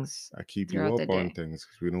 things I keep you throughout the up on day. things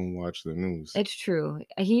because we don't watch the news. It's true.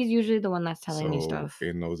 He's usually the one that's telling me So stuff.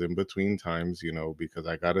 in those in between times, because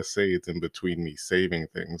I gotta say it's in between me saving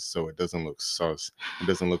things, so it doesn't look sus. It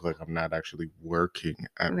doesn't look like I'm not actually working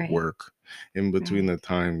at Right, work. In between right, the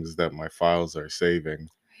times that my files are saving,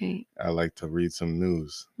 right. I like to read some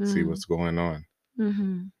news, see Mm, what's going on.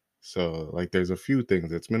 mhm. So like there's a few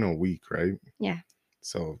things. It's been a week, right? Yeah.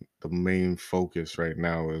 So the main focus right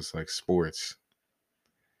now is like sports.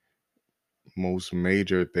 Most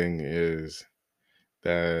major thing is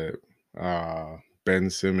that uh Ben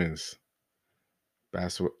Simmons,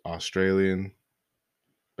 Australian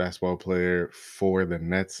basketball player for the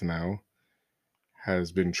Nets now,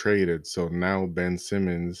 has been traded. So now Ben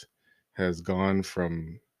Simmons has gone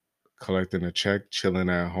from collecting a check, chilling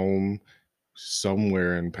at home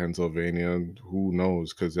somewhere in Pennsylvania. Who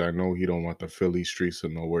knows? Because I know he don't want the Philly streets to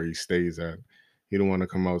know where he stays at. He don't want to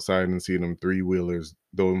come outside and see them three wheelers,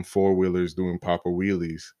 them four wheelers doing Papa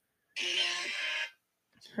wheelies.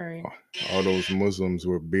 Sorry. All those Muslims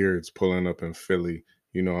with beards pulling up in Philly.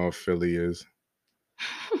 You know how Philly is.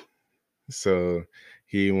 So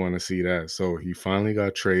he didn't want to see that. So he finally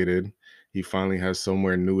got traded. He finally has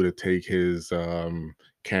somewhere new to take his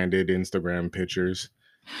candid Instagram pictures.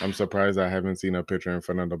 I'm surprised I haven't seen a picture in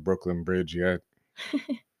front of the Brooklyn Bridge yet.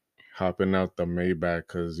 Hopping out the Maybach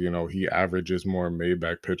because he averages more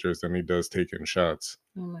Maybach pictures than he does taking shots.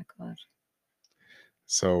 Oh my god.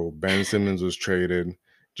 So Ben Simmons was traded.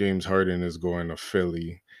 James Harden is going to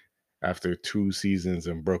Philly after 2 seasons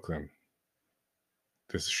in Brooklyn.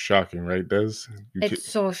 This is shocking, right, Des? You It's can,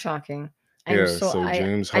 so shocking. yeah. So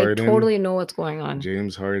I totally know what's going on.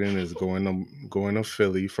 James Harden is going to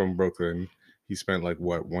Philly from Brooklyn. He spent like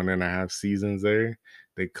what 1.5 seasons there.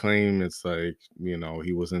 They claim it's like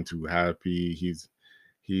he wasn't too happy.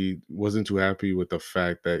 He wasn't too happy with the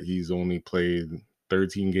fact that he's only played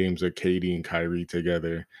 13 games with KD and Kyrie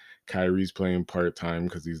together. Kyrie's playing part time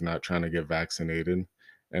because he's not trying to get vaccinated.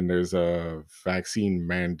 And there's a vaccine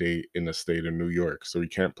mandate in the state of New York, so he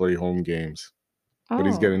can't play home games. But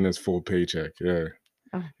he's Oh. getting his full paycheck. Yeah.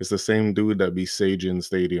 Oh. It's the same dude that be saging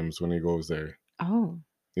stadiums when he goes there. Oh.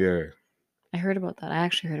 Yeah. I heard about that. I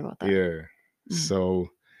actually heard about that. Yeah. Mm. So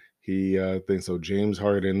he thinks so. James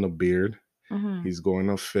Harden, the beard, Mhm. he's going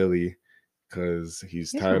to Philly because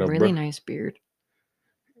he's He has a tired of really nice beard.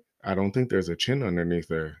 I don't think there's a chin underneath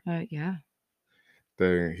there. Yeah.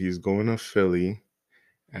 He's going to Philly,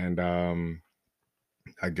 and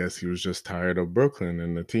I guess he was just tired of Brooklyn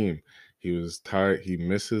and the team. He was tired. He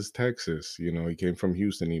misses Texas. He came from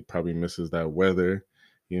Houston. He probably misses that weather.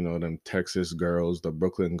 Them Texas girls, the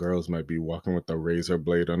Brooklyn girls might be walking with a razor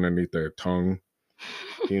blade underneath their tongue.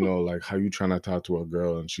 Like how you trying to talk to a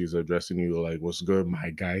girl and she's addressing you like, "What's good,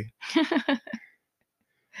 my guy?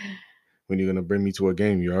 When you gonna bring me to a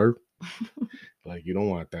game, yard?" Like you don't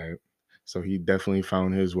want that. So he definitely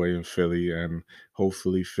found his way in Philly, and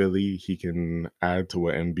hopefully Philly he can add to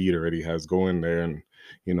what Embiid already has going there, and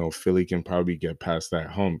Philly can probably get past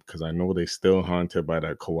that hump because I know they still haunted by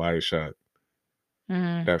that Kawhi shot,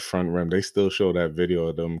 Mhm. that front rim. They still show that video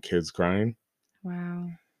of them kids crying. Wow.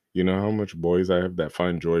 You know how much boys I have that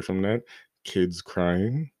find joy from that? Kids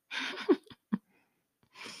crying.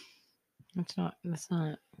 That's not.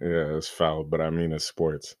 Yeah, it's foul, but I mean it's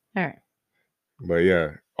sports. All right. But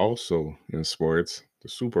yeah, also in sports, the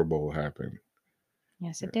Super Bowl happened.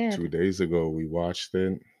 Yes, it 2 did. days ago, we watched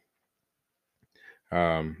it.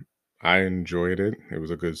 Um, I enjoyed it. It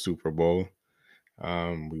was a good Super Bowl.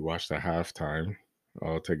 We watched the halftime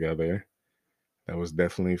all together. That was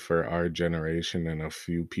definitely for our generation and a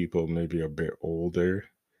few people maybe a bit older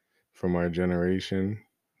from our generation.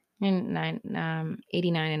 In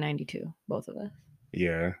 89 and 92, both of us.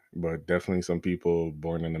 Yeah, but definitely some people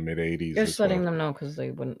born in the mid 80s Just as well. letting them know because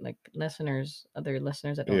they wouldn't like other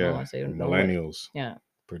listeners that don't know Yeah, us. They don't know what. millennials, Yeah.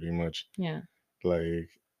 pretty much. Yeah. Like,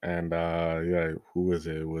 and yeah, who was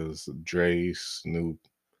it? It was Dre, Snoop,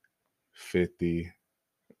 50,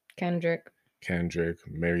 Kendrick. Kendrick,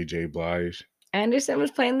 Mary J. Blige. Anderson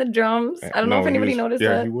was playing the drums. I don't know if No, anybody noticed he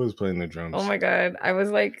that. was playing the Oh drums. my god. I was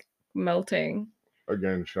like melting.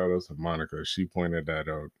 Again, shout out to Monica. She pointed that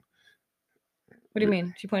out. What do you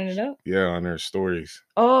mean? She pointed it out? Yeah, on her stories.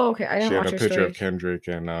 Oh, okay. I She didn't had watch a her picture of stories.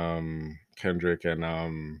 Kendrick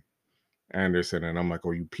and Anderson, and I'm like,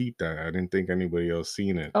 oh, you peeped that. I didn't think anybody else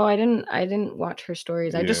seen it. Oh, I didn't watch her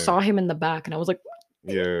stories. I just Yeah, saw him in the back and I was like,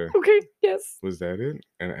 yeah. okay, yes. Was that it?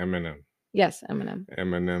 And Eminem. Yes, Eminem.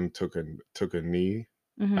 Eminem took a knee.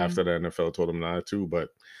 Mhm. after the NFL told him not to. But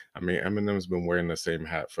I mean, Eminem's been wearing the same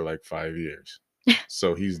hat for like 5 years,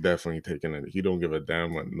 so he's definitely taking it. He don't give a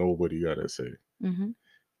damn what nobody gotta say. Mhm.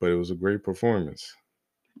 But it was a great performance.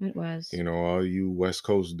 It was. You know, all you West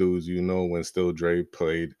Coast dudes, you know, when Still Dre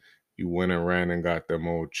played, you went and ran and got them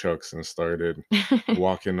old Chucks and started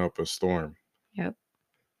walking up a storm. Yep.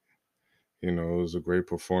 You know, it was a great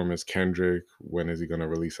performance. Kendrick, when is he gonna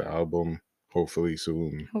release an album? Hopefully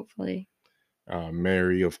soon. Hopefully.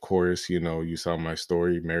 Mary, of course, you know, you saw my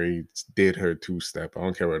story. Mary did her two step. I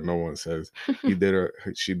don't care what no one says. She did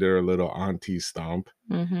her little auntie stomp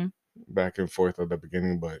Mhm. back and forth at the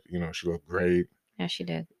beginning, but you know, she looked great. Yeah, she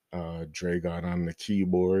did. Dre got on the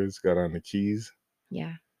keyboards, got on the keys.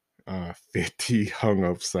 Yeah. 50 hung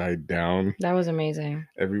upside down. That was amazing.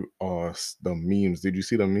 The memes. Did you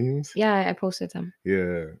see the memes? Yeah, I posted them.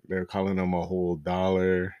 Yeah, they're calling him a whole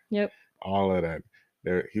dollar. Yep. All of that.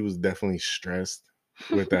 He was definitely stressed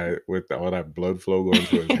with all that blood flow going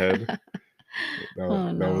to his head.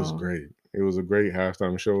 Oh That was no. great. It was a great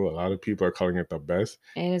halftime show. A lot of people are calling it the best.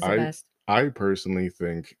 It is the I best. I personally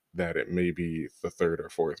think that it may be the third or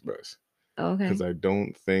fourth best because Okay. I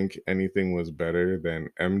don't think anything was better than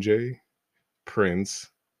MJ, Prince,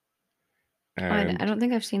 Oh, I and don't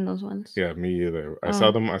think I've seen those ones. yeah, me either. Oh. I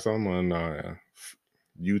saw them on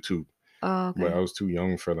YouTube, Oh, but I okay. was too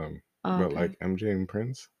young for them. Oh, But okay. like MJ and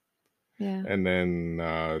Prince, Yeah. and then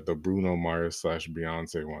the Bruno Mars slash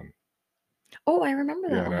Beyonce one. Oh, I remember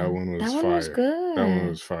that Yeah, that one. one That was one was fire. That one good.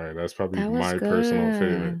 was fire. That's probably That was my personal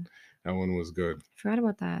favorite. good. That one was good. Forgot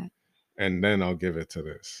about that. And then I'll give it to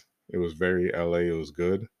this. It was very LA. It was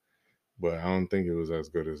good, but I don't think it was as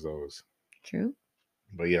good as those. True.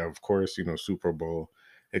 But yeah, of course, you know, Super Bowl,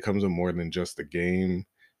 it comes with more than just the game.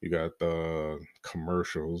 You got the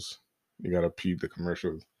commercials. You got to peep the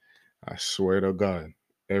commercials. I swear to God,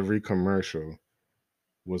 every commercial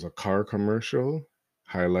was a car commercial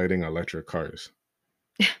highlighting electric cars.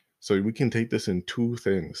 So we can take this in two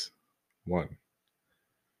things. One,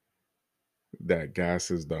 that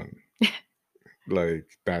gas is done.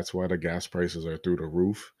 Like that's why the gas prices are through the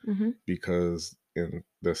roof Mhm. because in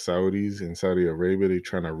the Saudis in Saudi Arabia they're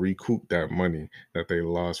trying to recoup that money that they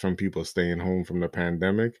lost from people staying home from the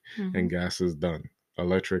pandemic and Mhm. gas is done.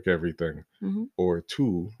 Electric everything. Mhm. Or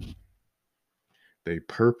two, they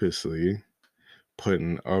purposely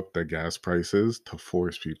putting up the gas prices to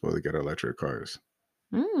force people to get electric cars.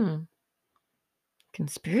 Mm.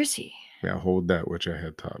 Conspiracy. Yeah, hold that with your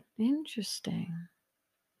head top. Interesting.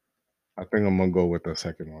 I think I'm gonna go with the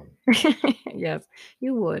second one. Yes,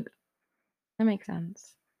 you would. That makes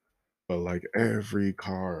sense. But like every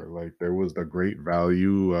car, like there was the great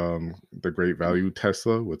value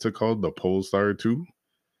Tesla. What's it called? The Polestar 2?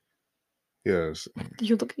 Yes.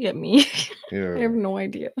 You're looking at me. I have Yeah. no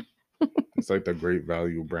idea. It's like the great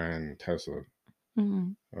value brand Tesla.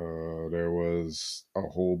 Mhm. There was a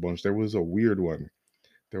whole bunch. There was a weird one.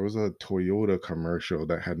 There was a Toyota commercial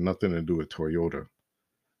that had nothing to do with Toyota.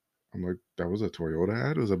 I'm like, that was a Toyota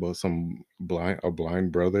ad. It was about a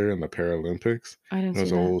blind brother in the Paralympics. I didn't It was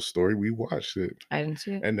see a that. whole story. We watched it. I didn't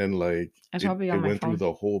see it. And then like It's probably it on my went through phone.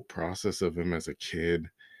 the whole process of him as a kid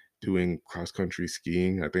doing cross country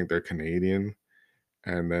skiing. I think they're Canadian.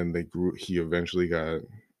 And then he eventually got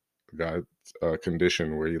a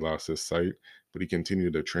condition where he lost his sight, but he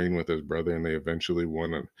continued to train with his brother and they eventually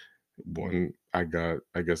I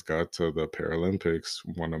guess got to the Paralympics,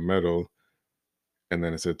 won a medal, and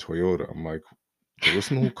then it said Toyota. I'm like, there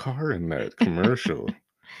was no car in that commercial.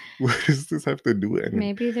 What does this have to do with anything?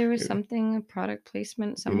 Maybe there was something, a product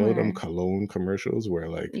placement You know them somewhere. cologne commercials where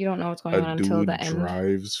like You don't know what's going a on until the dude end.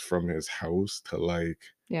 drives from his house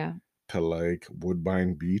Yeah. to like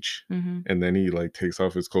Woodbine Beach Mhm. and then he like takes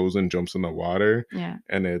off his clothes and jumps in the water Yeah.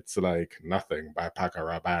 and it's like nothing by Paco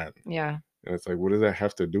Rabanne. Yeah. And it's like, what does that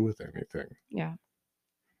have to do with anything? Yeah.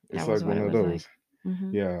 That It's was like what one it of was like. those,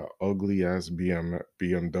 Mhm. yeah, ugly ass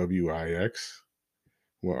BMW iX.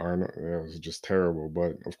 Well, Arnold, it was just terrible.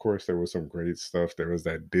 But of course, there was some great stuff. There was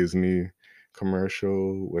that Disney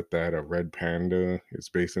commercial with that a red panda. It's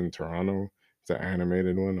based in Toronto. It's an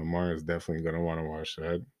animated one. Amar is definitely gonna want to watch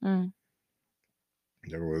that. Mm.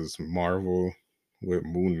 There was Marvel with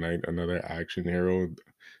Moon Knight, another action hero,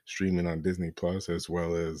 streaming on Disney Plus, as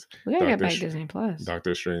well as We gotta get Doctor back Sh- Disney Plus.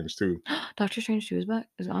 Doctor Strange too. Doctor Strange 2 is back.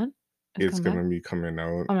 Is on? Is It's coming back? gonna be coming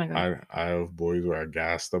out. Oh my god. I have boys who are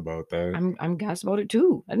gassed about that. I'm gassed about it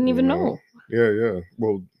too. I didn't You even know, know. yeah, yeah.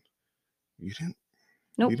 Well, you didn't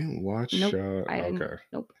you Nope. didn't watch. Nope. I didn't. Okay,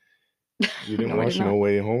 Nope. you didn't No, I did watch No not.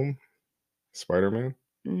 Way Home, Spider Man.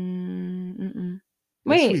 Mm-mm.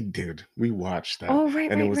 Yes, we Wait. did. We watched that, Oh,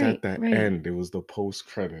 right, and it right, was at right, the right. end. It was the post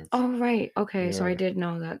credits. Oh, right. Okay, so I Yeah, did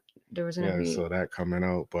know that there was gonna yeah. be. So that coming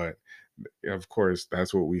out, but of course,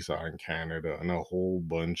 that's what we saw in Canada and a whole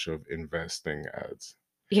bunch of investing ads.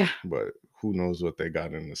 Yeah. But who knows what they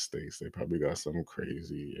got in the States? They probably got some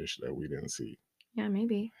crazy ish that we didn't see. Yeah,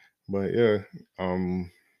 maybe. But yeah,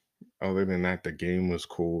 um, other than that, the game was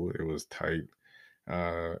cool. It was tight.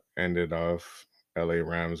 Ended off LA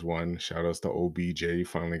Rams won. Shout outs to OBJ.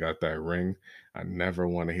 Finally got that ring. I never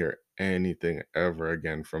want to hear anything ever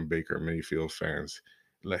again from Baker Mayfield fans.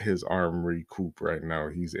 Let his arm recoup right now.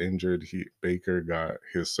 He's injured. Baker got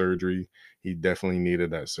his surgery. He definitely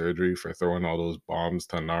needed that surgery for throwing all those bombs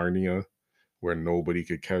to Narnia where nobody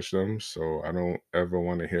could catch them. So I don't ever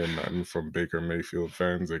want to hear nothing from Baker Mayfield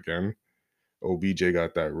fans again. OBJ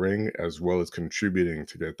got that ring as well as contributing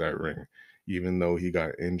to get that ring, even though he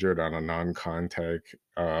got injured on a non-contact,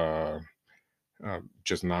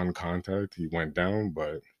 just non-contact. He went down,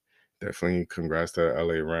 but definitely congrats to the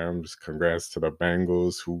LA Rams. Congrats to the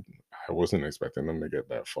Bengals, who I wasn't expecting them to get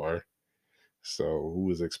that far. So who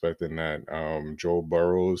was expecting that? Joe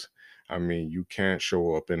Burrows. I mean, you can't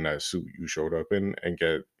show up in that suit you showed up in and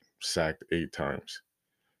get sacked 8 times.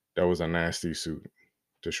 That was a nasty suit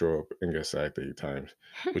to show up and get sacked 8 times.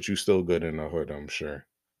 But you still good in the hood, I'm sure.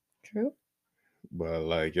 True. But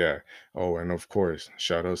like, yeah. Oh, and of course,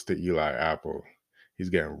 shout outs to Eli Apple. He's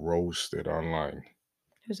getting roasted online.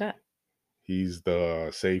 Who's that? He's the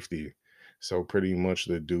safety. So pretty much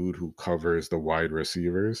the dude who covers the wide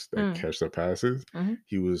receivers that Mm. catch the passes. Mm-hmm.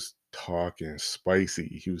 He was talking spicy.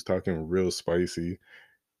 He was talking real spicy,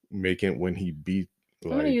 making when he beat I'm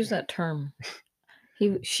gonna like use that term.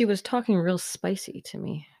 She was talking real spicy to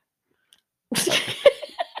me. uh,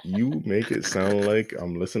 you make it sound like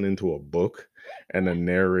I'm listening to a book and the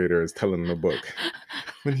narrator is telling the book.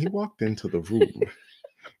 When he walked into the room,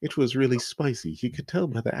 it was really spicy. He could tell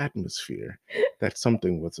by the atmosphere that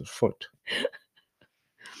something was afoot.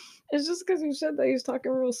 It's just because you said that he was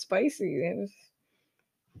talking real spicy.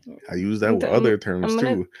 I use that I'm, with t- I'm, other terms I'm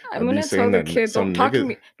gonna too. I'm I'd be gonna tell saying the that kid, some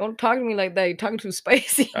niggas, don't talk to me like that. You're talking too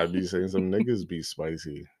spicy. I'd be saying some niggas be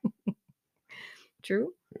spicy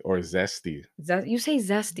True. or zesty. You say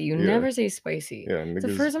zesty. You Yeah, never say spicy. yeah, It's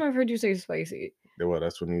the niggas. first time I've heard you say spicy. Well,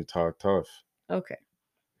 that's when you talk tough. Okay.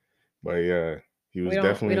 But yeah, he We was don't. We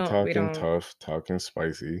definitely don't. We talking don't tough, talking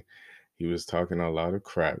spicy. He was talking a lot of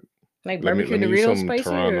crap. like Let barbecue me use Doritos some spicy or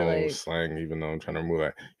Toronto like slang, even though I'm trying to move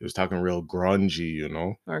that. He was talking real grungy, you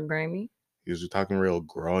know. or grimy. He was talking real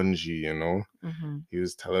grungy, you know. Mm-hmm. He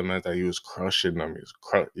was telling us that he was crushing them.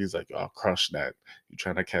 He's like, "Yo, crush that. You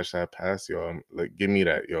trying to catch that pass, yo? Like, give me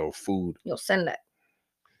that, yo, food." You'll send that.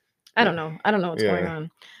 I don't know. I don't know what's going Yeah,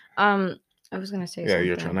 on. Um, I was gonna say yeah.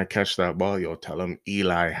 You're trying something. to catch that ball, yo. Tell him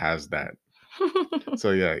Eli has that.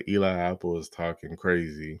 So yeah, Eli Apple is talking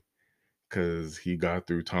crazy because he got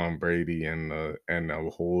through Tom Brady and a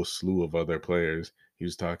whole slew of other players. He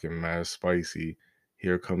was talking mad spicy.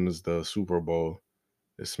 Here comes the Super Bowl.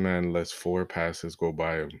 This man lets 4 passes go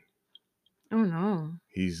by him. Oh no.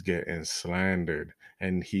 He's getting slandered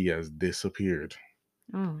and he has disappeared.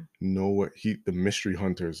 Oh, Know what the mystery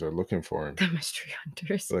hunters are looking for him. the mystery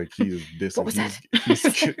hunters. Like he is What was that?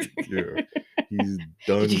 yeah, he's Did you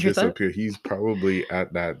done hear that? disappear. He's probably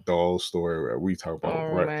at that doll store that we talk about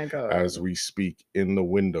Oh right my as god. we speak in the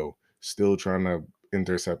window, still trying to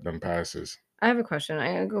intercept them passes. I have a question.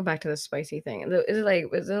 I go back to the spicy thing. Is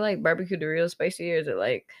it like barbecue Doritos spicy or is it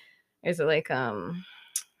like It's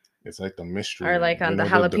like the mystery or one, like you the know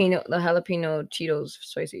jalapeno Cheetos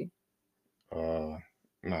spicy? uh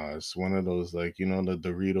no, it's one of those like the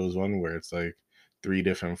Doritos one where it's like 3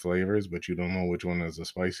 different flavors, but you don't know which one is the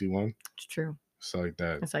spicy one. It's true. It's like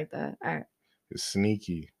that. It's like that. All right. It's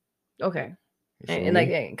sneaky. Okay. You And, feel and like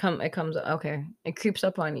me? it comes okay. It creeps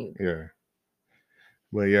up on you. Yeah.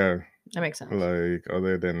 But yeah, That makes sense. like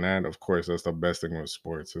other than that, of course, that's the best thing with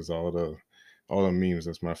sports is all the memes.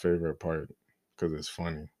 That's my favorite part because it's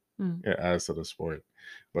funny. Mm. It adds to the sport.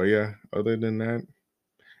 But yeah, other than that,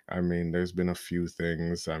 I mean, there's been a few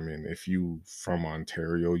things. I mean, if you from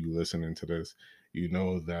Ontario, you listening to this, you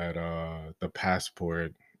know that the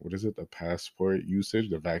passport, what is it? The passport usage,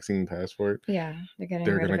 the vaccine passport, Yeah, they're getting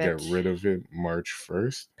they're rid gonna of get it. rid of it March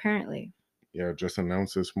 1st. Apparently. Yeah, just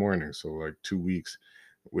announced this morning, so like 2 weeks,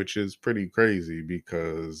 which is pretty crazy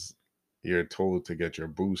because you're told to get your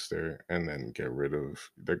booster and then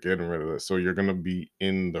they're getting rid of it. So you're gonna be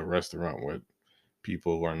in the restaurant with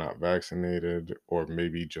people who are not vaccinated or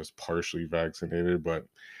maybe just partially vaccinated, but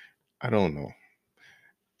I don't know.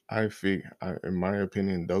 In my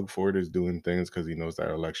opinion, Doug Ford is doing things because he knows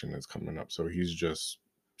that election is coming up, so he's just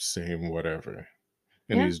saying whatever.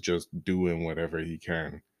 and Yeah. he's just doing whatever he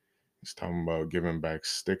can. He's talking about giving back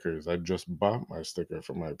stickers. I just bought my sticker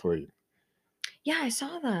for my plate. Yeah, I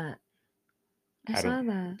saw that. I I don't.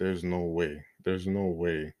 saw that. There's no way. There's no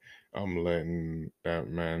way I'm letting that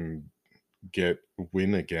man get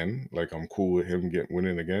win again. Like I'm cool with him get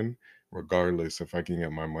winning again, regardless if I can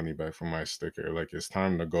get my money back from my sticker. Like it's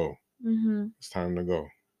time to go. Mhm. It's time to go.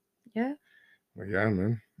 Yeah. But yeah,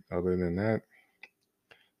 man. Other than that,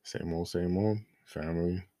 same old, same old.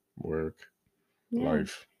 Family, work, Yeah.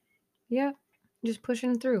 life, Yeah. Just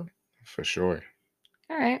pushing through. for sure.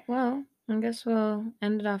 All right. Well, I guess we'll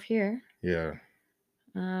end it off here. Yeah,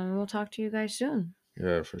 We'll talk to you guys soon.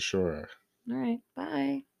 yeah, for sure. All right.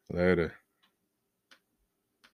 Bye. Later.